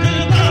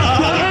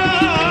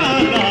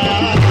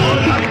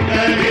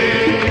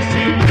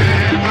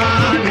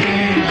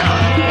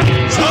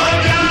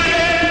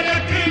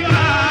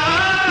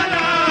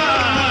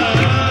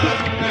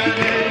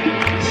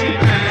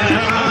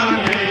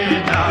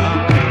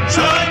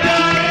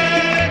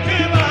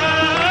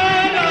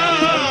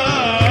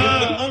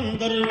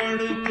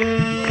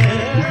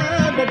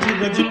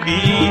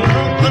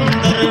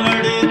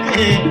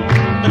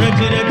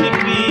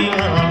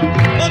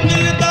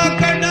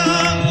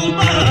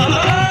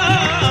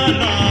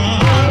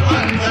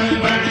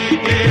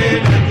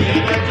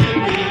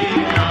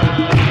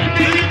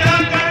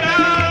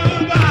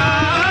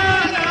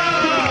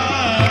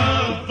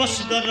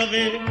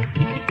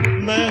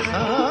मैं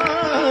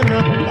खाना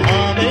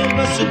भावे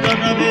बस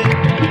दबे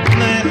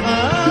मैं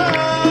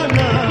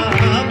खाना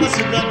बस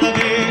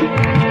दबे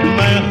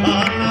मैं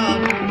खाना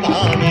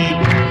भावे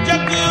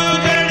जग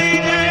जड़ी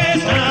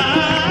जैसा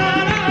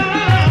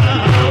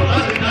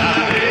बस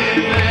दबे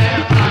मैं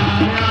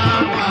खाना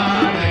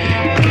भावे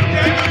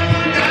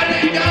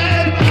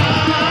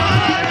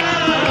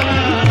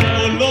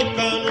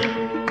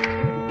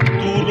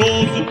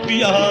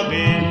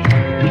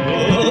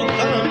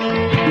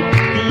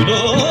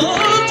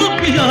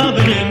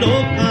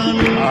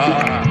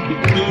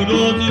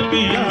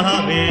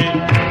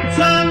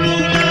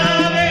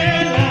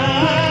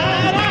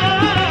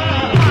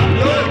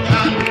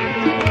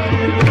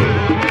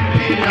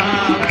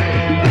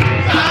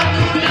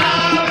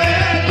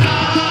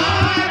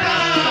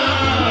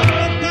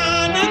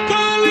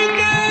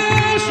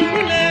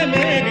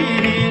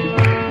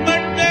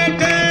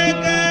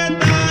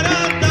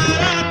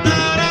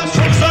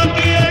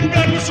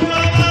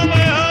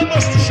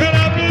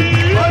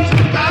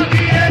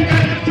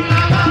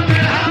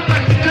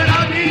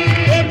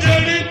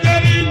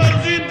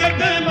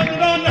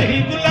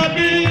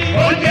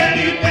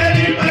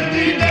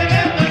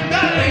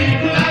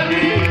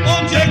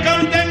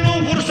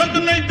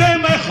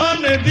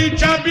दी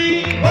चाबी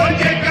ओ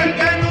जे कर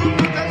दे नू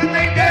मुकद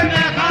नहीं दे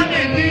मैं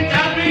खाने दी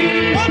चाबी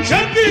ओ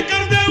शादी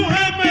कर दे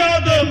है मैं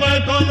दे मैं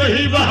तो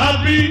नहीं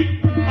वहाबी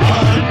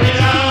और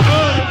पिला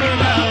और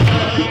पिला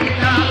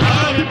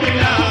और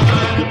पिला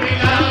और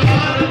पिला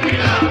और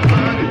पिला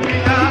और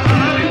पिला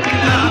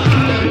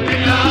और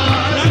पिला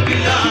और पिला और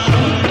पिला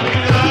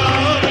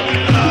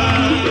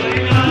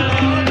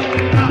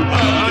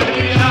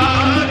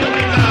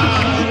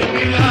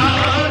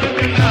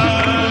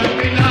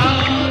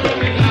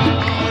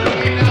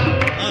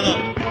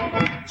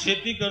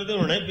खेती कर दे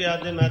उन्हें प्याज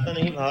दे मैं तो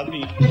नहीं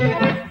भाभी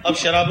अब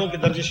शराबों के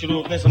दर्जे शुरू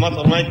होते हैं समात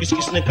फरमाएं किस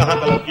किसने कहां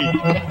तलब की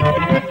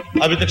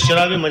अभी तक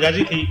शराबें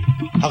मजाजी थी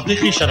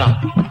हकीकी शराब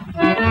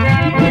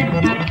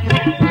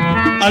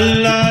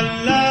अल्लाह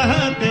अल्लाह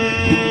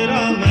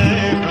तेरा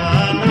मैं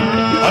खाना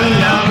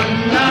अल्लाह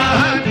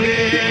अल्लाह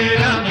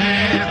तेरा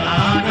मैं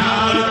खाना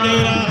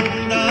तेरा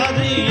अंदाज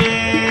ये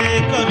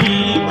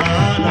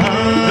करीमाना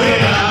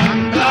तेरा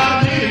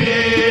अंदाज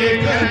ये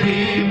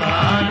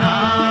करीमाना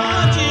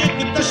आज एक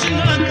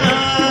तशना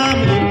काम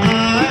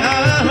आया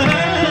है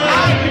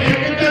आज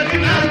एक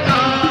तशना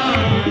काम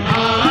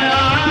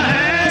आया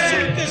है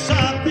उसके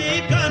साथी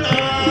का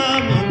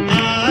नाम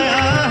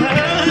आया है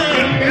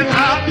उसके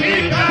साथी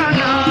का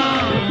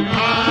नाम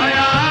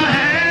आया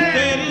है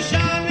तेरी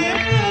शान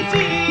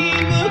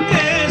अजीम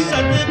के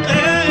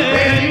सदके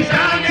तेरी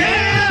शान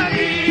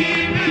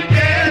अजीम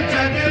के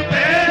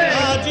सदके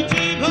आज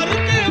जी भर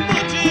के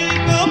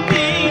मुझको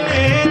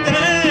पीने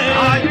दे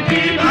आज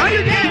जी भर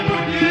के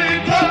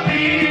मुझको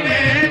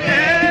पीने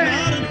दे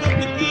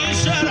मार्फत की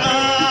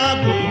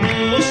शराब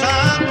वो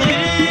साथी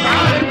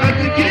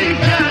मार्फत की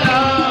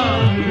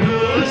शराब वो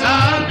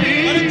साथी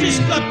और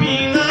जिसका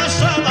पीना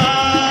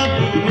सवाब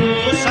वो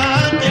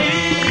साथी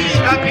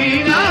जिसका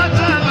पीना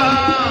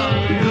सवाब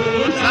वो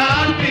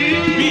साथी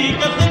पी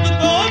के खुद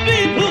को भी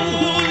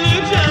भूल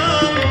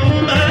जाऊं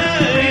मैं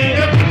पी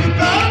के खुद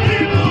को भी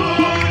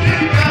भूल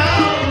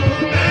जाऊं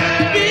मैं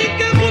पी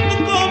के खुद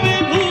को भी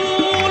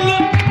भूल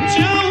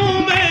जाऊं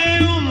मैं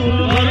उम्र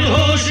भर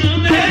होश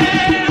में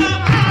ना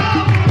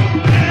आऊं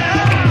मैं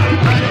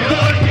हर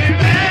होश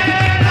में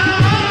ना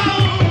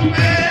आऊं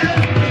मैं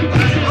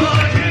हर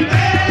होश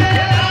में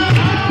ना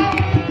आऊं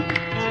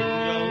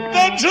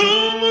तो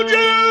झूम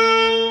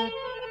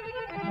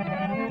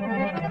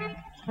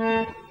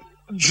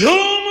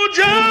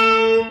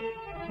जाऊं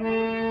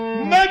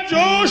मैं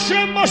जोश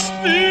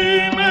मस्ती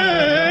में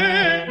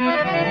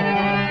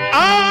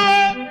आ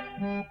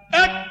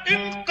एक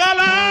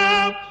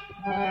इनकलाब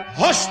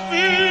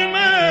हस्ती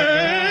में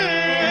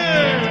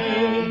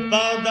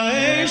बाद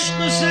इश्क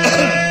से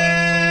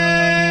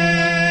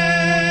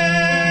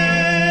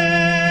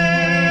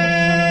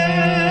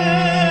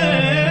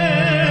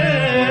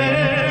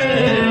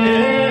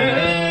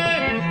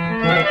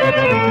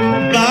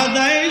बाद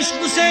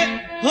इश्क से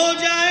हो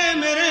जाए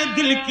मेरे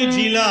दिल की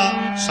जिला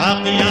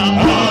साकिया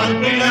और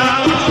पिला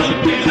और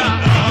पिला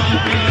और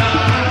पिला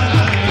और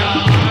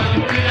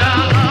पिला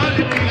और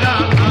पिला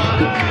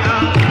और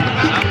पिला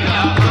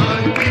साकिया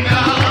और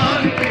पिला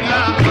और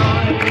पिला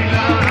और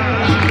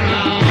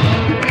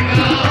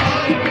पिला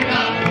और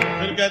पिला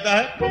फिर कहता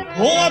है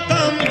होता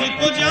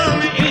मुझको जाम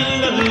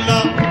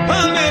इल्लल्लाह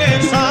हाँ मेरे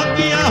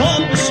साकिया हो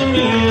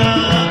बिस्मिल्लाह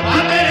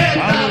हाँ मेरे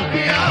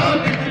साकिया हो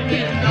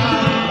बिस्मिल्लाह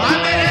हाँ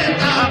मेरे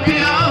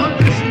साकिया हो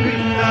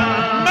बिस्मिल्लाह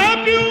मैं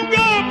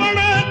पीऊंगा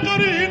बड़े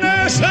करीने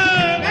से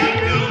मैं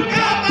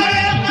पीऊंगा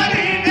बड़े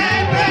करीने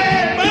से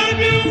मैं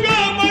पीऊंगा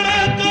बड़े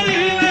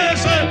करीने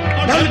से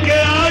ढल के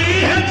आई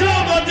है जो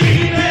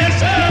मदीने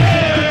से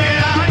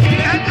आई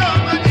है जो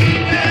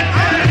मदीने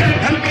से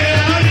ढल के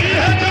आई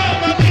है जो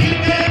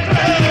मदीने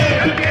से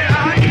ढल के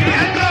आई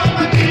है जो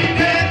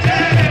मदीने से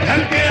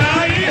ढल के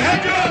आई है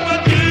जो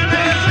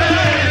मदीने से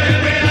ढल के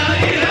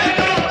आई है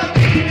जो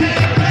मदीने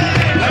से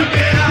ढल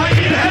के आई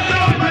है जो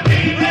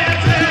मदीने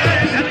से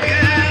ढल के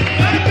आई है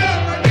जो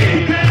मदीने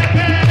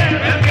से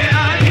ढल के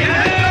आई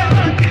है जो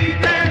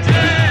मदीने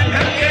से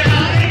ढल के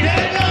आई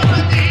है जो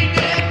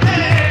मदीने से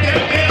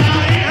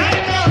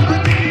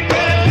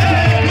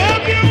मैं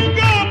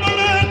पीऊंगा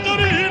बड़े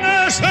करीने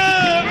से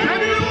मैं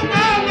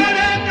पीऊंगा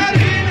बड़े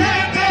करीने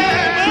से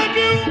मैं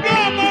पीऊंगा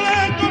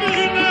बड़े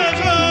करीने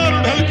से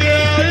ढल के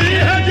आई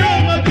है जो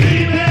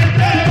मदीने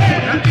से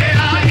ढल के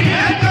आई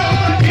है जो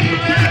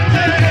मदीने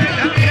से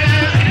ढल के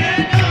आई है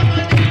जो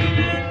मदीने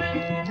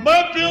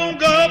मैं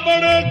पीऊंगा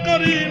बड़े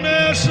करीने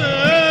से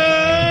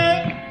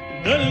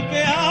ढल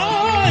के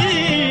आई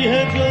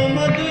है जो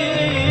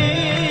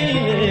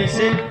मदीने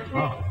से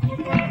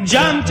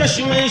जान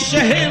चश्मे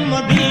शहर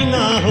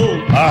मदीना हो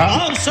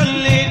और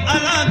सल्ले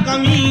अला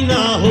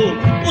कमीना हो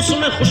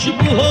उसमें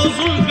खुशबू हो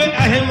जुल्फ़े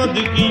अहमद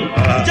की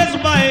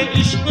जज्बाए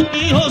इश्क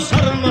की हो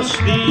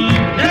सरमस्ती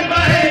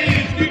जज्बाए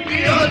इश्क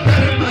की हो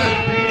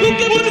सरमस्ती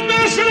क्योंकि मुझ पे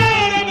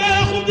असरार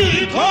बेखुदी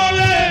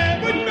खोले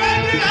मुझ पे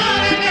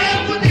असरार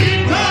बेखुदी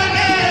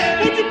खोले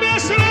मुझ पे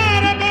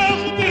असरार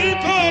बेखुदी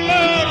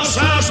खोले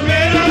सांस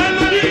मेरा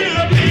नबी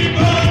अभी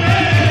बोले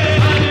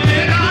सांस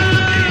मेरा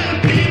नबी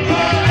अभी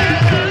बोले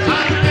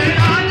सांस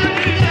मेरा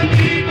नबी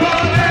अभी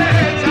बोले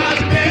सांस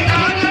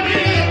मेरा नबी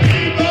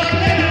अभी बोले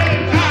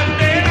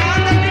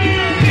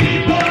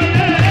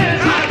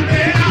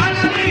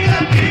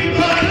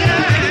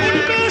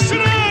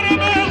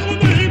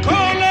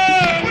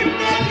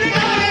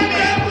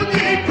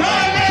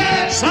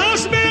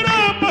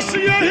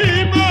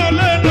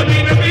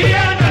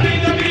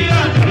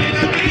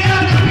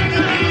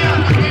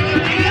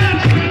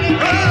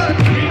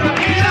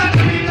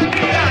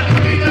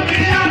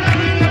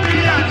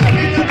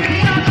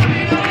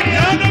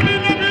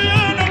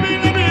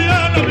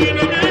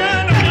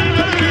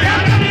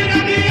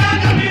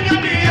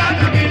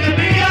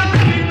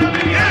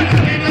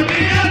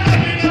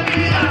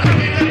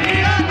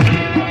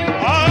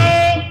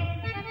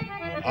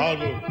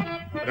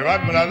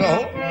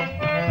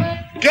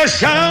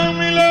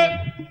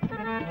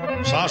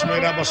मिले सांस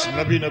मेरा बस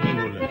नबी नबी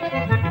बोले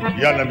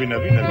या नबी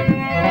नबी नबी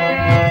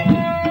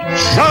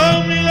शाम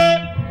मिले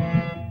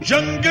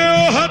जंगे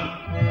ओहद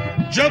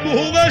जब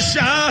हुए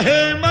शाहे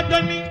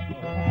मदनी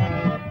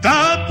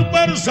दांत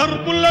पर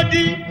ज़रब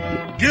लगी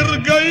गिर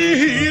गई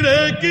हीरे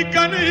की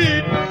कनी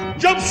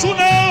जब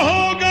सुना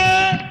होगा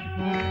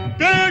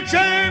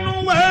बेचैन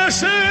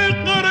वैसे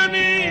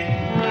करनी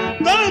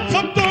दांत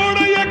सब तोड़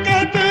ये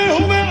कहते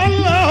हुए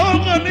अल्लाह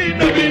गनी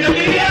नबी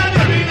नबी या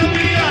नबी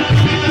नबी या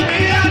नबी नबी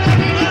या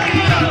नबी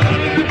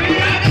नबी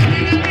या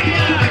नबी नबी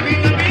या नबी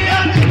नबी या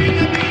नबी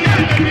नबी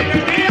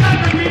या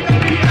नबी नबी या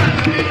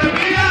नबी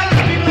नबी या नबी नबी या नबी नबी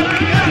या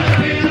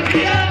नबी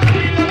नबी या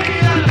नबी नबी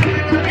या नबी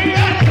नबी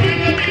या नबी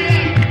नबी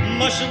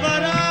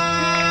मशवरा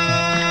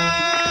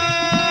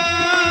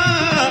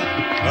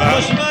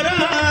मशवरा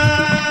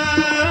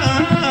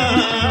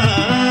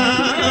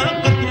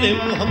कत्ल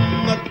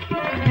मोहम्मद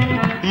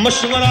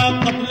मशवरा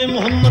कत्ल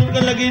मोहम्मद का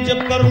लगी जब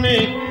करने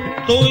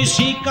तो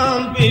इसी काम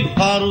पे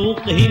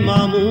फारूक ही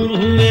मामूर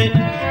हुए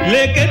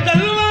लेके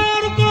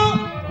तलवार को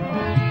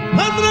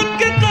हजरत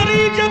के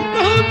करीब जब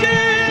पहुंचे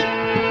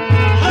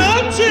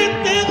हाथ से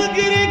तेज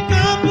गिरी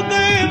कांप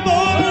गए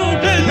बोल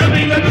उठे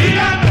नबी नबी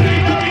या नबी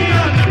नबी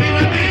या नबी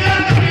नबी या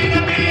नबी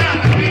नबी या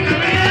नबी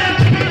नबी या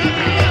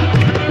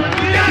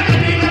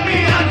नबी नबी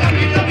या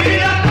नबी नबी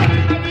या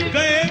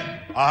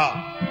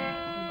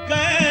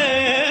गए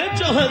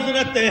जो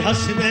हजरत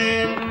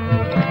हसनैन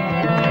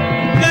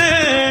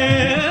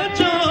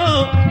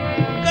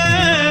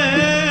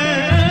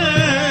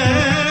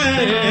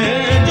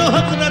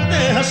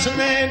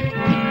हसनैन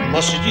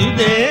मस्जिद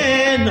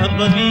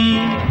नबवी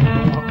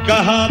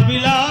कहा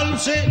बिलाल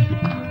से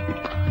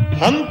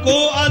हमको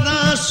अदा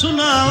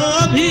सुनाओ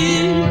अभी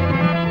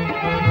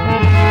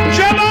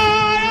जब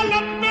आया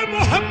लम्बे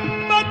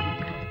मोहम्मद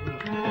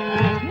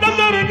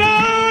नजर न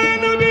आए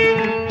नबी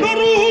तो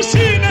रूह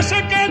सीने से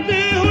कहते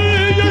हुए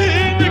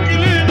यही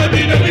निकले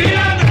नबी नबी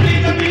या नबी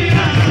नबी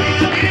या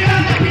नबी या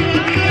नबी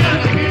नबी या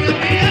नबी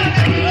नबी या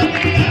नबी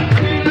नबी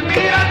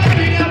या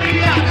नबी नबी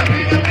या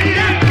नबी नबी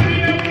या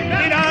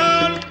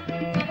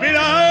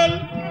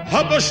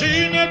हबशी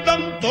ने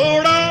दम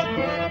तोड़ा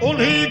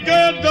उन्हीं के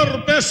दर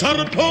पे सर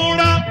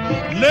फोड़ा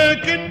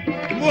लेकिन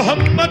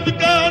मोहम्मद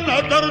का न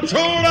दर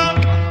छोड़ा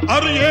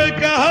और ये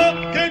कहा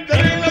कि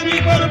तेरे नबी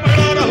पर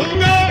पड़ा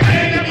रहूंगा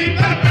तेरे नबी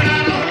पर पड़ा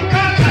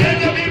रहूंगा तेरे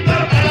नबी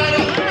पर पड़ा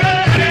रहूंगा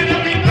तेरे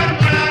नबी पर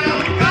पड़ा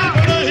रहूंगा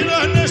बड़े ही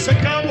रहने से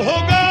काम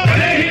होगा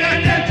बड़े ही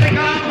रहने से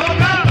काम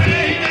होगा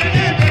बड़े ही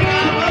रहने से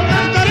काम होगा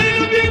तेरे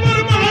नबी पर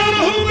पड़ा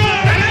रहूंगा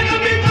तेरे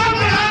नबी पर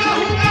पड़ा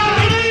रहूंगा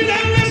बड़े ही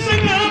रहने से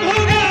काम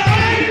होगा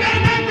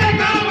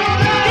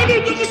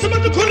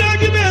किस्मत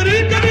खुलेगी मेरी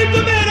कभी तो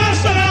मेरा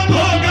सलाम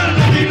होगा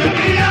नबी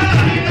नबी या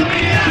नबी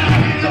नबी या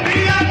नबी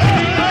या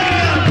नबी या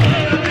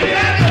नबी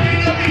या नबी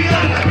नबी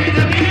या नबी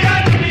नबी या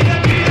नबी नबी या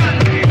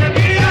नबी नबी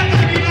या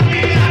नबी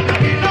नबी या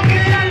नबी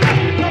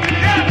नबी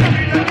या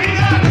नबी नबी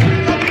या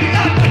नबी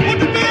या मुझ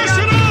पे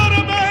इसरार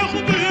मैं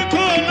खुद ही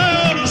खोला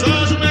और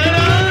सांस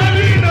मेरा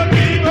नबी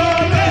नबी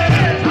बोले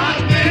सांस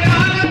मेरा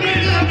नबी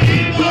नबी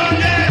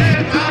बोले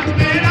सांस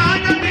मेरा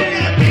नबी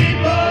नबी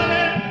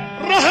बोले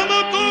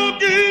रहमतों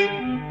की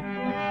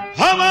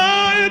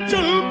हवाएं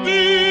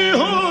चलती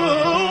हो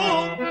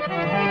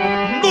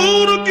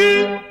दूर की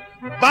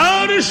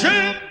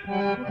बारिशें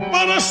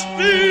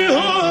बरसती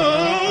हो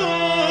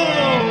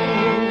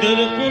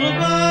तेरे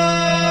कुर्बान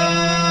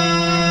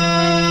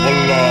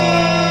अल्लाह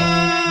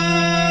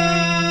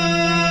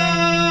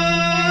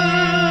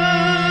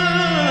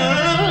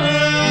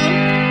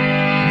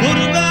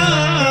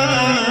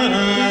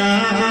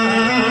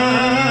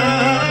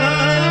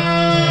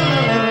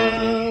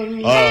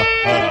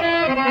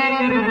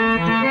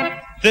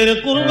तेरे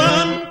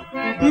कुर्बान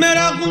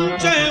मेरा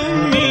गुंचे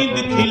उम्मीद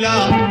खिला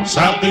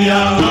साकिया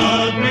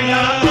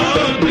मिला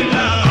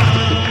मिला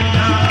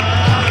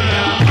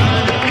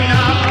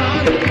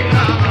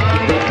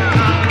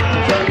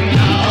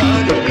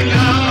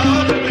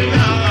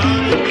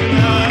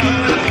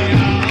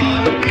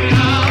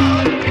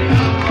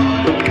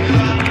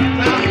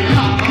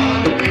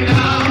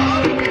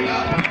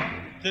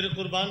तेरे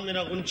कुर्बान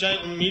मेरा गुंचा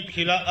उम्मीद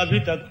खिला अभी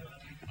तक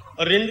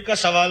रिंद का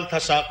सवाल था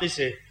साकी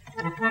से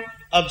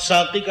अब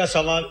साकी का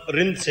सवाल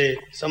रिंद से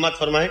समात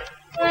फरमाए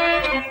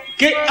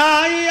कि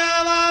आई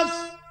आवाज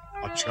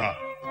अच्छा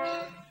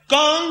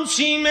कौन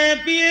सी में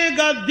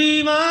पिएगा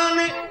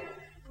दीवाने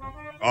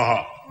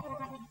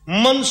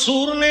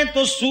मंसूर ने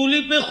तो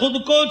सूली पे खुद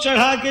को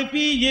चढ़ा के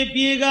पी ये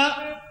पिएगा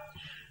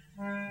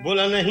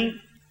बोला नहीं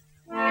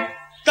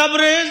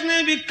तबरेज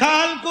ने भी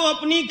खाल को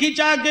अपनी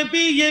खिंचा के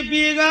पी ये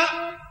पिएगा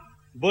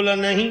बोला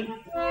नहीं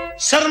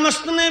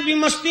सरमस्त ने भी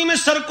मस्ती में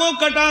सर को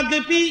कटा के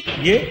पी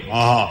ये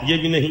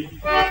भी नहीं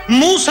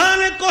मूसा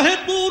ने कोहे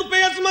तूर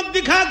पे अजमत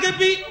दिखा के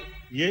पी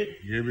ये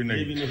भी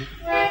नहीं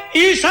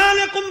ईसा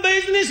ने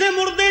कुंभेजनी से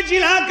मुर्दे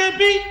जिला के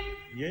पी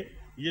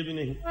ये भी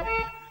नहीं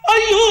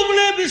अय्यूब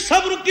ने भी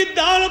सब्र की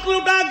दौलत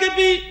लुटा के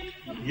पी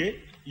ये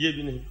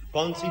भी नहीं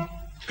कौन सी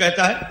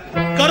कहता है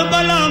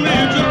करबला में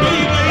जो पी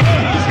गई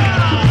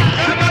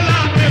करबला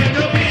में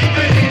जो पी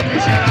गई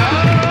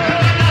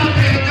शराब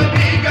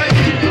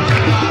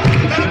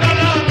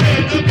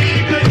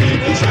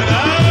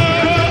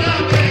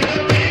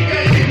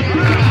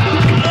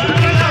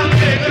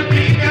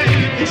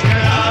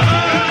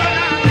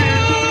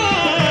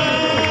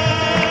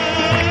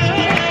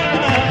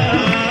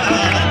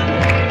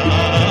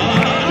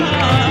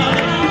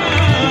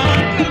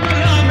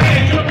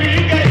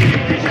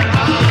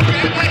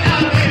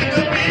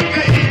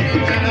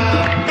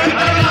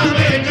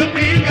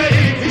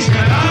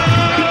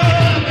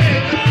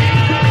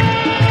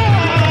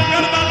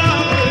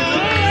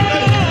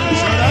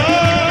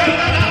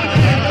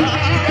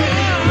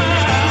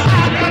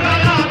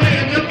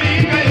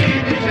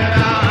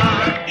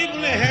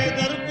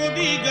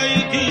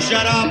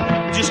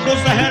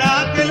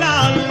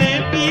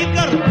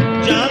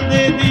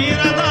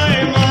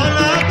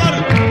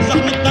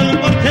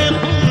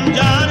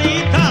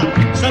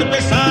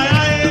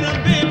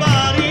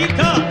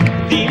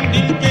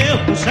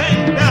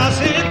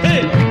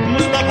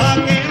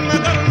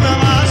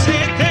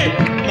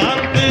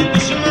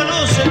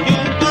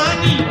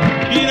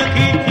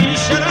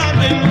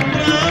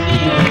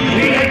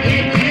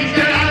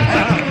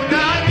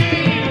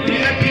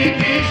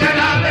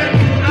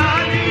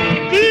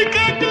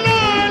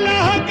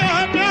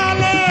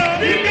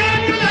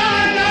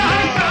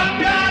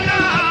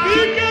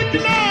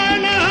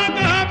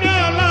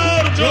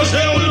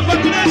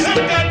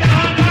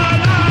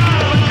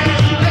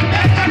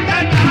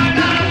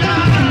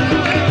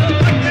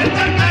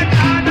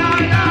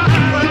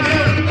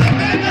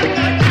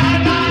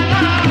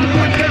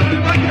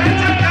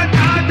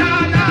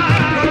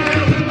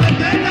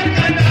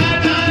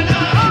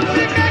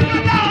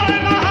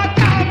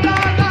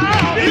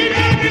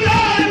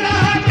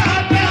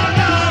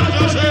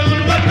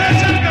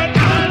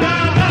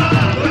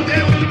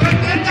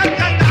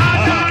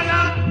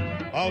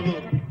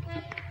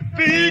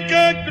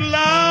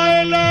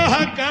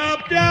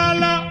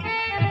प्याला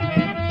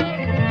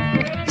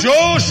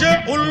जोश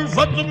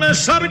उल्फत में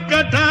सर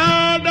कटा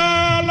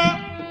डाला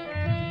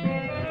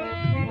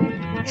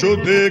जो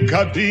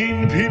देखा दीन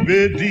भी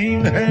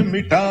बेदीन है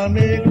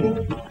मिटाने को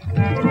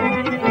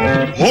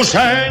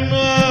हुसैन आ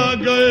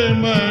गए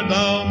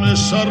मैदान में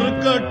सर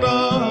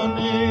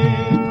कटाने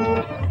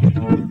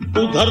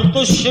को उधर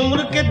तो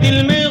शिमर के दिल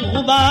में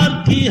गुबार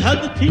की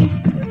हद थी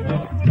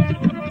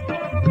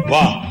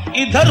वाह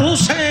इधर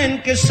हुसैन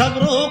के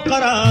सब्रो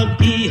करार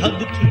की हद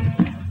थी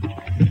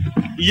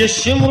ये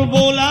शिमर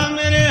बोला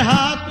मेरे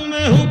हाथ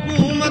में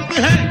हुकूमत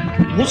है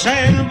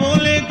हुसैन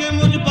बोले कि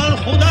मुझ पर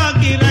खुदा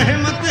की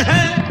रहमत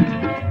है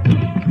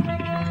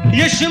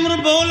ये शिमर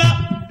बोला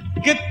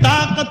कि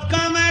ताकत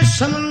का मैं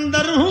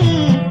समंदर हूं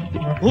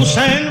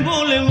हुसैन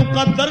बोले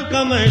मुकद्दर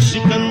का मैं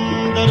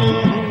सिकंदर हूं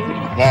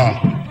वाह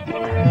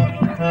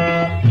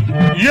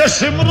ये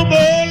शिमर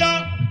बोला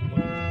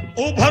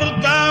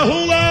उभरता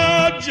हुआ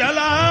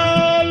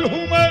जलाल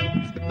हूं मैं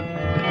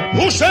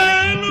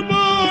हुसैन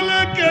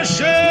बोले के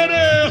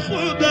शेरे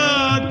खुदा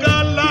का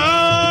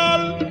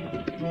लाल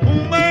हूं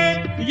मैं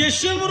ये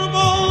शिमर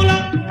बोला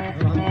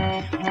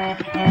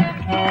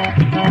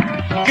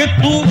कि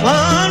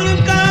तूफान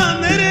का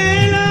मेरे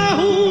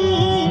इलाहू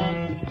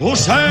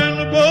हुसैन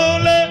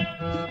बोले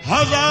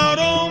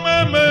हजारों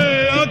में मैं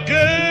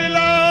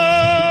अकेला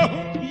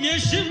ये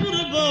शिमर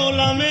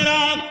बोला मेरा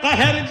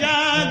कहर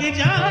जाग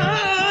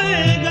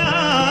जाएगा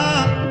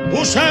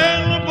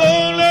हुसैन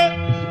बोले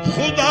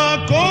खुदा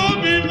को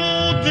भी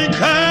मुंह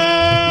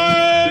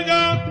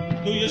दिखाएगा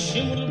तो ये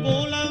शिमर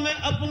बोला मैं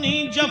अपनी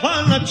जफा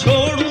न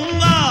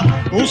छोड़ूंगा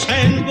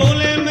हुसैन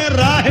बोले मैं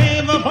राहे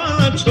वफा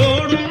न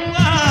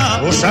छोड़ूंगा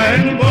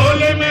हुसैन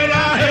बोले मैं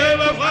राहे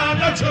वफा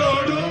न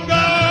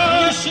छोड़ूंगा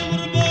ये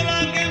शिमर बोला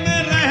कि मैं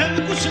रहम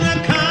कुछ न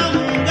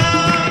खाऊंगा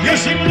ये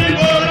शिमर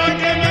बोला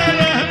कि मैं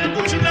रहम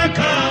कुछ न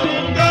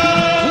खाऊंगा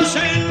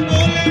हुसैन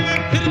बोले मैं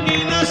फिर भी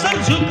न सर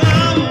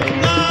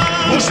झुकाऊंगा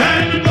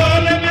हुसैन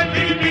बोले मैं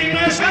फिर भी न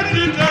सर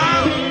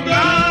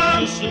झुकाऊंगा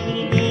ये शिमर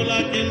बोला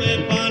कि मैं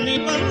पानी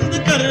बंद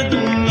कर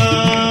दूंगा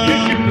ये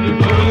शिमर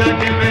बोला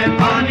कि मैं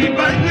पानी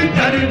बंद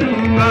कर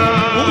दूंगा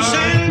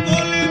हुसैन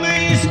बोले मैं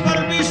इस पर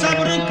भी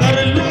सब्र कर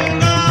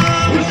लूंगा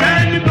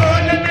हुसैन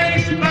बोले मैं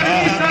इस पर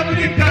भी सब्र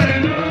कर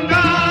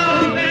लूंगा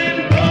हुसैन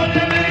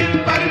बोले मैं इस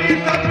पर भी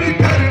सब्र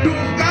कर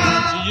लूंगा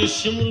ये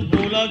शिमर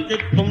बोला कि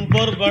तुम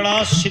पर बड़ा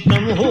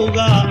सितम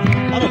होगा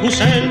और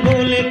हुसैन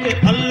बोले कि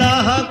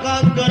अल्लाह का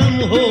करम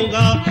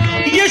होगा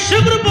ये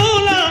शिमर बोला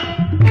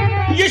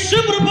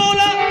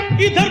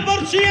इधर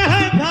पर्चियां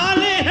हैं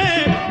भाले हैं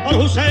और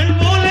हुसैन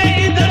बोले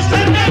इधर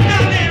सर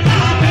कटाने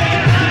वाले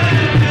हैं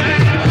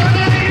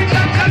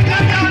इधर सर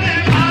कटाने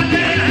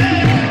वाले हैं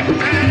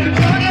हुसैन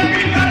बोले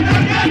इधर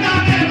सर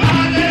कटाने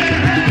वाले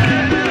हैं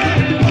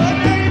हुसैन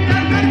बोले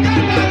इधर सर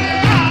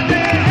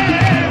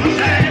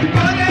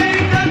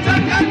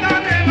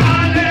कटाने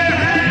वाले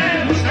हैं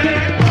हुसैन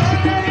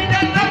बोले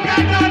इधर सर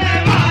कटाने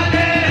वाले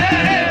हैं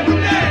हुसैन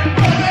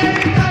बोले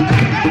इधर सर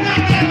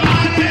कटाने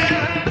वाले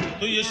हैं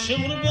तो ये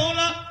शिमर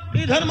बोला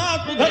इधर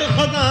मात उधर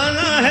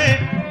खजाना है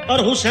और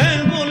हुसैन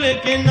बोले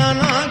कि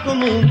नाना को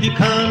मुंह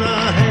दिखाना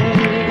है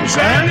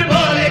हुसैन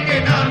बोले कि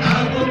नाना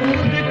को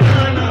मुंह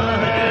दिखाना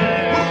है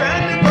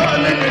हुसैन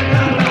बोले कि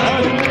नाना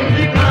को मुंह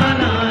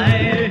दिखाना है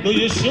तो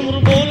ये शिमर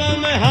बोला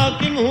मैं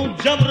हाकिम हूँ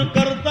जबर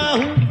करता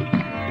हूँ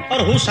और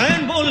हुसैन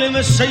बोले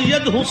मैं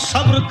सैयद हूँ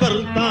सब्र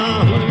करता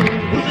हूँ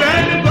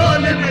हुसैन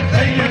बोले मैं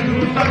सैयद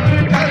हूँ सब्र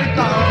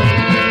करता हूँ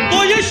तो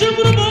ये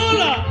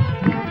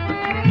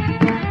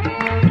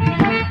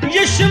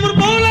शिमर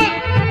बोला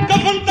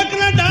कफन तक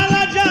न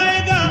डाला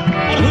जाएगा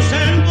और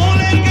हुसैन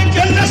बोले कि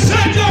जन्नत से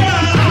जोड़ा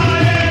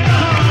आएगा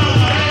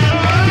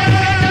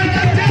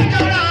जन्नत से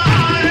जोड़ा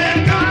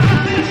आएगा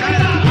जन्नत से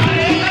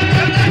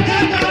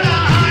जोड़ा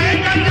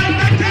आएगा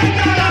जन्नत से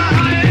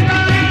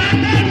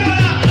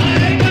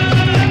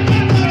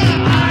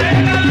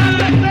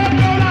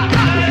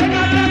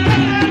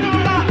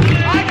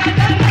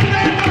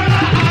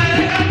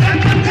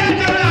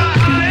जोड़ा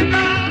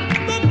आएगा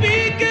तो पी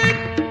के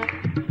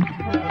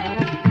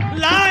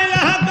ला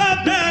इलाहा का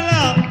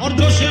प्याला और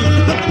जोश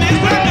उल्फत में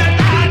सर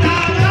कटा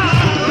डाला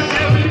जोश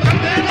उल्फत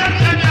में सर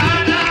कटा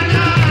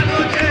डाला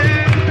जोश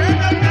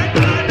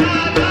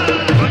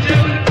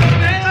उल्फत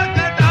में सर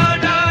कटा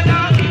डाला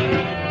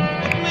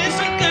में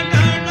सर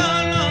कटा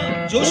डाला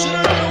जोश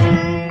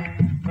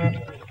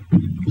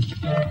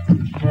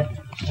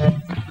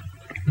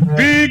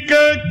पी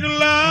के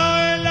ला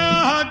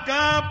इलाहा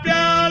का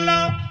प्याला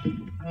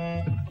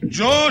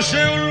जोश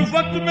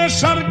उल्फत में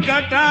सर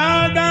कटा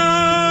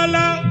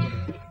डाला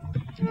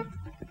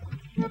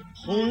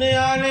खूने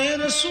आले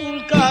रसूल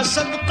का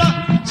सदका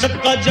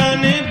सदका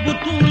जाने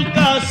बुतूल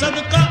का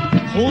सदका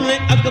खूने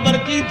अकबर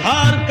की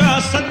धार का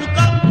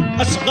सदका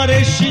असगरे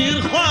शीर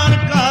ख्वार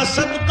का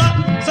सदका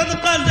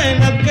सदका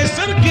ज़ैनब के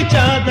सर की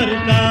चादर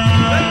का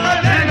सदका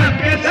ज़ैनब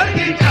के सर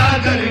की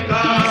चादर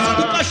का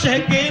सदका शह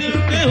के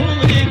लुटे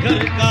हुए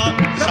घर का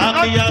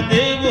साकिया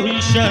दे वही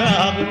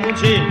शराब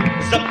मुझे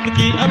जब्त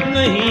की अब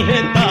नहीं है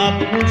ताब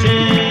मुझे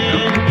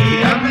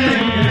अब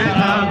नहीं है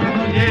ताब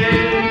मुझे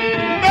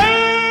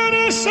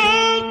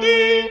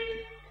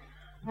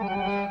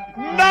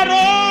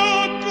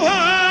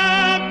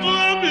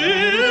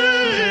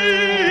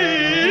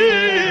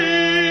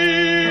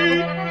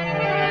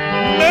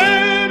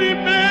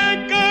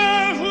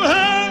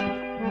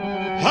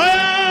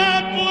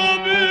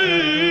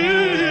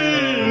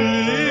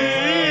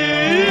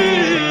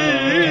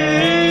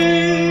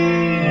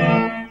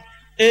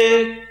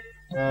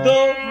दो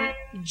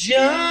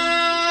जान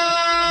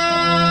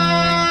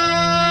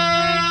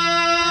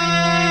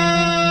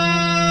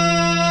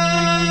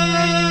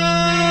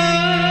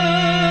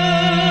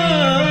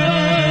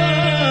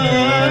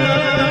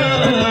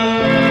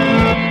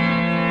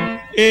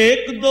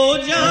एक दो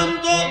जान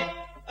तो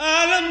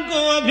आलम को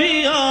अभी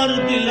और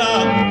दिला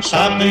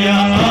साथिया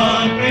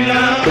और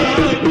दिला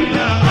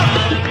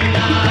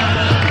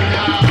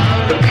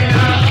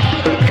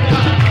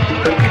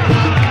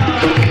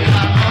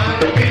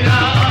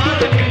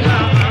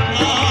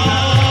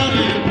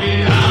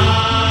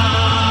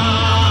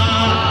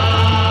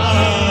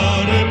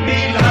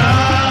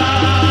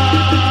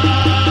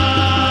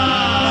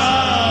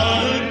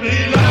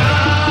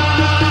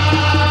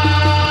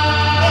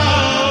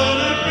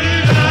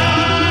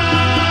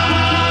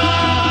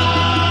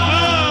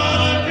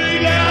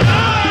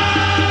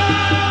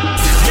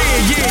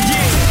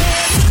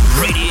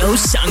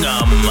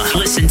Sangam.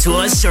 Listen to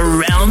us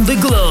around the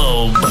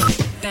globe.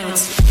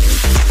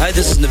 Hi,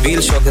 this is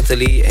Nabil Shaukat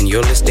Ali and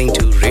you're listening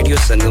to Radio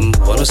Sangam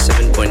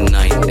 107.9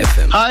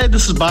 FM. Hi,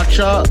 this is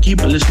Baksha.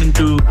 Keep listening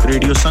to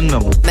Radio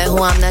Sangam. मैं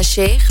हूँ आमना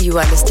Sheikh. You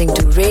are listening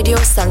to Radio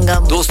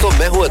Sangam. दोस्तों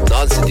मैं हूँ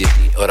अदनान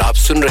सिद्दीकी और आप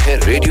सुन रहे हैं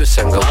Radio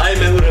Sangam. Hi,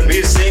 मैं हूँ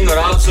रणबीर सिंह और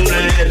आप सुन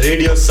रहे हैं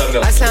Radio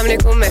Sangam. अस्सलाम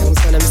वालेकुम. मैं हूँ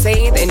सनम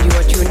Saeed and you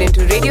are tuned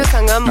into Radio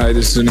Sangam. Hi,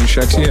 this is Zunin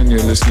Shakti and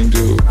you're listening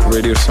to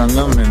Radio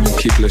Sangam and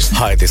keep listening.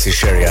 Hi, this is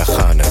Sharia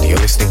Khan and you're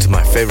listening to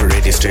my favorite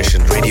radio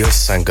station Radio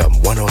Sangam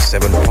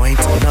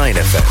 107.9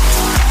 FM.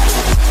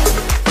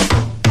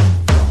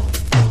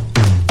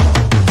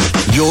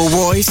 Your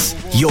voice,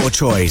 your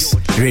choice.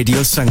 Radio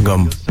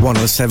Sangam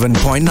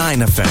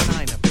 107.9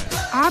 FM.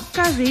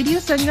 आपका radio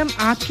संगम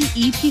आपकी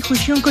ईद की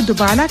खुशियों को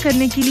दुबारा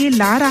करने के लिए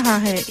ला रहा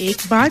है एक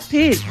बार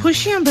फिर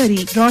खुशियां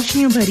भरी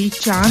रोशनियों भरी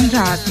चांद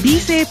रात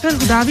 20 अप्रैल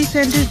गुदावी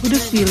सेंटर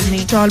हुडर्सफील्ड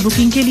में टॉल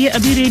बुकिंग के लिए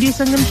अभी रेडियो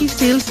संगम की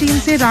सेल्स टीम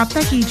से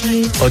राब्ता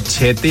कीजिए और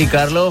छेती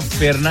कर लो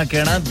फिर ना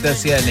कहना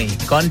दसिया नहीं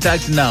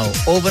कांटेक्ट नाउ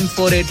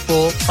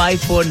 01484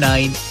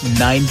 549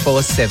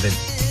 947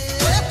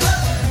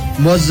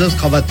 मुअज़्ज़ज़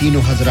ख़वातीन व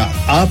हज़रात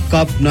आपका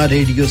अपना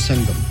रेडियो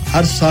संगम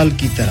हर साल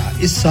की तरह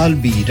इस साल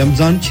भी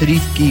रमजान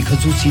शरीफ की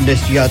ख़ुसूसी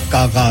नशरियात का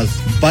आगाज़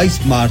 22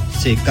 मार्च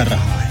से कर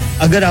रहा है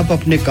अगर आप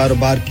अपने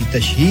कारोबार की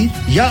तशहीर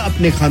या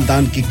अपने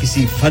खानदान के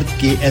किसी फर्द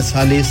के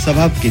एहसाले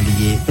सवाब के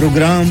लिए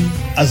प्रोग्राम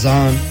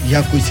अजान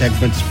या कोई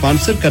सेगमेंट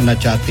स्पॉन्सर करना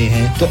चाहते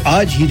हैं तो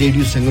आज ही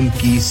रेडियो संगम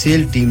की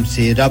सेल टीम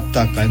से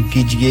राब्ता कायम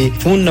कीजिए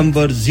फोन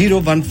नंबर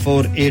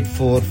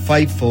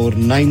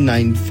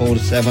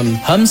 01484549947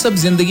 हम सब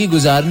जिंदगी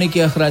गुजारने के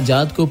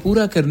अखराजात को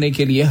पूरा करने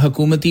के लिए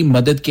हुकूमती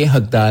मदद के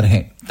हकदार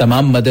हैं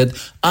तमाम मदद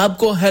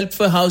आपको हेल्प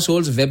फॉर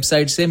हाउसहोल्ड्स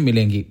वेबसाइट से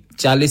मिलेंगी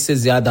 40 से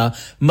ज्यादा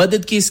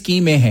मदद की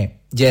स्कीमें हैं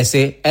जैसे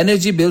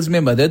एनर्जी बिल्स में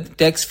मदद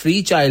tax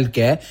free child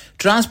care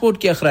transport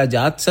के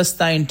अखराजात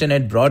सस्ता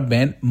इंटरनेट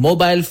ब्रॉडबैंड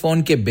मोबाइल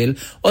फोन के बिल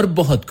और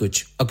बहुत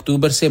कुछ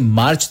अक्टूबर से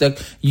मार्च तक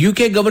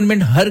यूके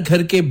गवर्नमेंट हर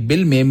घर के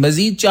बिल में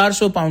मजीद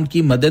 400 पाउंड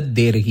की मदद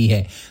दे रही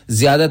है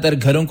ज्यादातर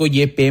घरों को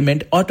ये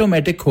पेमेंट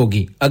ऑटोमेटिक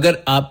होगी अगर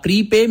आप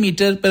प्रीपे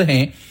मीटर पर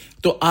हैं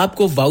तो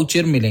आपको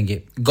वाउचर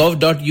मिलेंगे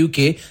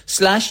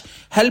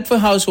gov.uk/help for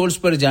households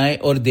पर जाएं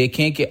और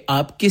देखें कि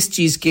आप किस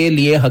चीज के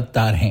लिए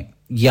हकदार हैं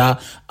या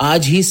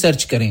आज ही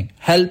सर्च करें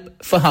हेल्प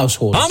फॉर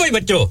हाउसहोल्ड हां भाई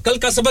बच्चों कल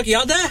का सबक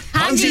याद है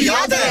हां जी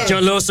याद है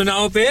चलो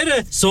सुनाओ फिर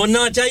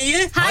सोना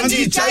चाहिए हां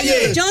जी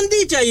चाहिए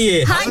चांदी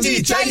चाहिए हां जी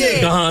चाहिए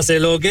कहां से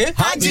लोगे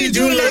हाजी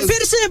जूलर्स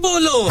फिर से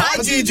बोलो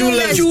हाजी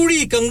जूलर्स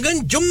चूड़ी कंगन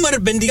झुमर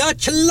बिंदिया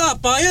छल्ला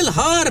पायल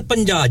हार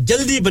पंजा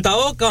जल्दी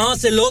बताओ कहां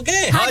से लोगे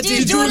हाजी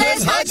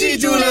जूलर्स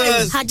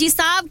हाजी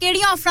साहब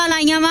केड़ी ऑफर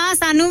लाईयां वा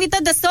सानू भी तो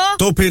दसो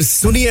तो फिर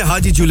सुनिए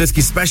हाजी जूलर्स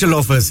की स्पेशल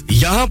ऑफर्स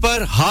यहां पर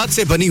हाथ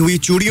से बनी हुई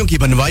चूड़ियों की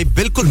बनवाई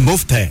बिल्कुल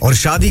मुफ्त है और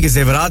शादी के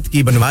जेवरात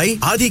की बनवाई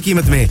आधी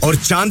कीमत में और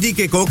चांदी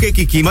के कोके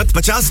की कीमत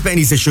 50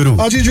 पैसे से शुरू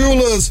Haji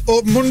Jewellers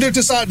open Monday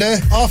to Saturday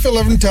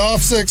 11:30 to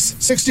 6:30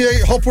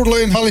 68 Hopwood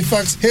Lane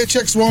Halifax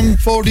HX1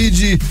 4DG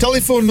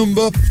telephone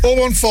number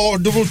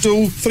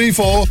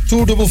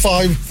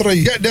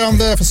 01422342553 get down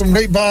there for some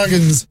great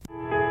bargains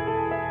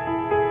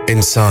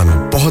इंसान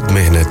बहुत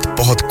मेहनत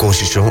बहुत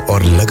कोशिशों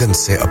और लगन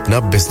से अपना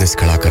बिजनेस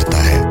खड़ा करता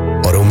है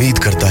और उम्मीद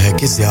करता है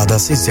कि ज्यादा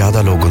से ज्यादा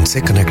लोग उनसे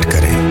कनेक्ट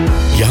करें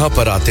यहाँ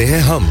पर आते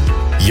हैं हम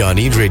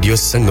यानी रेडियो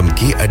संगम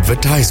की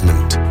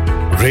एडवर्टाइजमेंट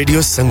रेडियो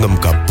संगम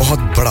का बहुत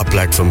बड़ा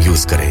प्लेटफॉर्म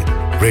यूज करें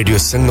रेडियो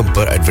संगम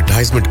पर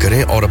एडवर्टाइजमेंट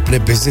करें और अपने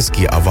बिजनेस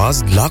की आवाज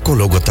लाखों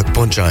लोगों तक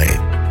पहुंचाएं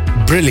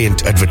Brilliant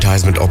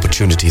advertisement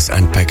opportunities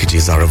and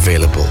packages are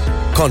available.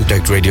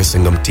 Contact Radio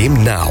Sangam team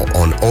now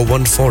on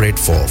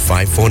 01484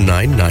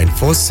 549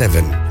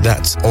 947.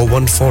 That's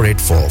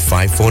 01484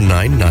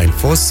 549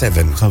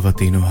 947.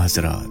 ख़वातीन व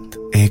हज़रात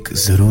एक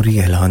ज़रूरी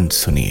ऐलान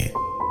सुनिए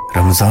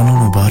रमज़ान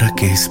मुबारक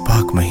के इस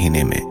पाक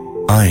महीने में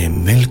आए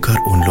मिलकर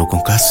उन लोगों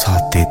का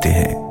साथ देते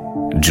हैं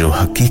जो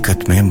हकीकत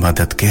में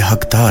मदद के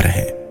हकदार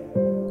हैं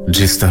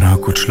जिस तरह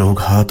कुछ लोग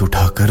हाथ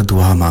उठाकर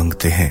दुआ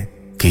मांगते हैं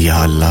कि या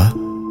अल्लाह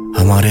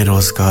हमारे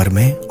रोजगार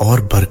में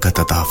और बरकत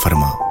अता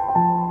फरमा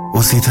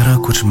उसी तरह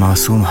कुछ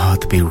मासूम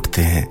हाथ भी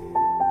उठते हैं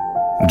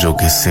जो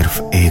कि सिर्फ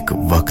एक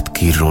वक्त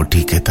की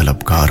रोटी के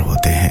तलबगार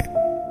होते हैं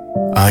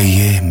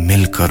आइए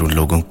मिलकर उन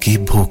लोगों की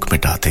भूख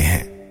मिटाते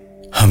हैं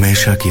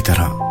हमेशा की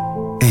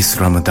तरह इस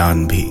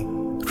रमजान भी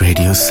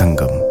रेडियो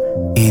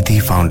संगम ईदी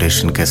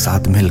फाउंडेशन के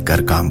साथ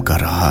मिलकर काम कर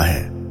रहा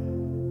है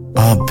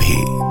आप भी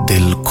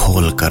दिल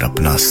खोलकर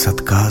अपना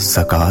सदका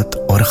ज़कात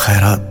और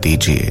खैरात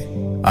दीजिए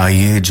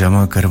आइए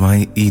जमा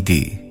करवाएं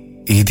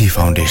ईदी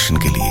फाउंडेशन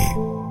के लिए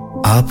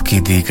आपकी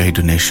दी गई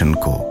डोनेशन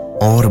को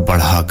और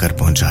बढ़ाकर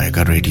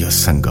पहुंचाएगा रेडियो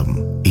संगम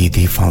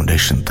ईदी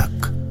फाउंडेशन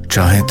तक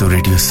चाहे तो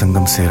रेडियो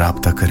संगम से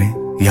राब्ता करें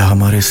या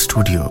हमारे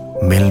स्टूडियो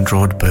मिलन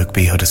रोड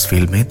बर्कबी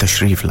हडर्सफील्ड में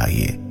तशरीफ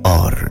लाइए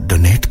और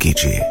डोनेट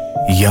कीजिए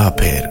या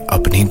फिर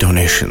अपनी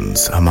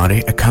डोनेशंस हमारे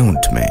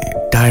अकाउंट में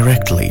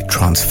डायरेक्टली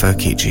ट्रांसफर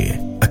कीजिए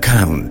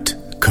account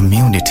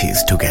communities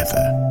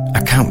together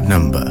account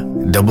number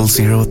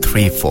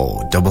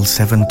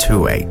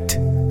 00347728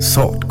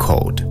 sort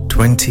code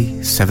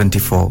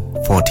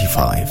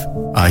 207445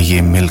 आइए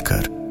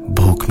मिलकर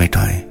भूख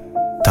मिटाएं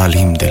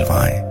तालीम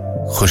दिलवाएं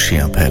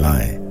खुशियां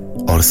फैलाएं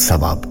और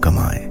सवाब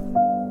कमाएं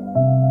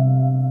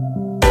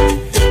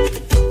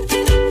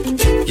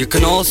You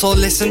can also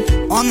listen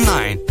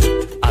online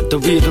at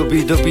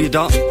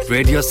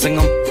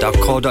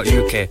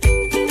www.radiosangam.co.uk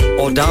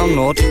or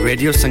download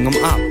Radio Sangam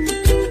app.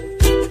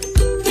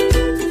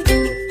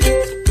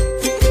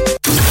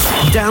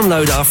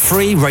 Download our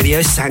free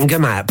Radio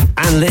Sangam app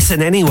and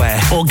listen anywhere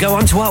or go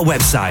onto our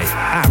website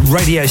at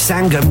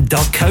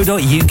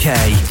radiosangam.co.uk.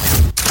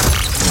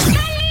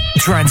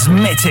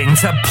 Transmitting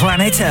to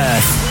planet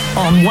Earth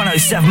on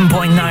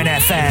 107.9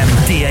 FM,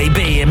 DAB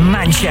in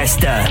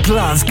Manchester,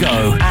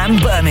 Glasgow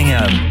and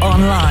Birmingham.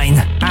 Online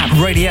at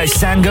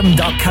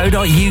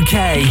radiosangam.co.uk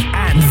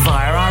and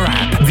via our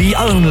app, the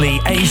only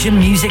Asian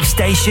music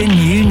station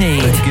you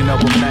need.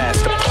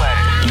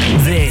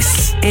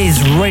 This is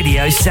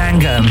Radio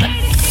Sangam.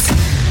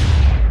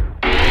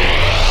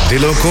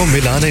 दिलों को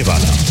मिलाने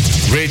वाला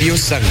radio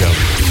Sangam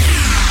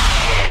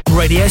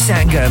Radio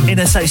Sangam in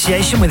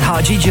association with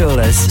Haji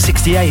Jewellers,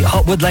 68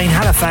 Hotwood Lane,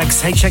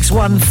 Halifax,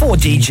 HX1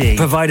 4DG.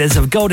 Providers of gold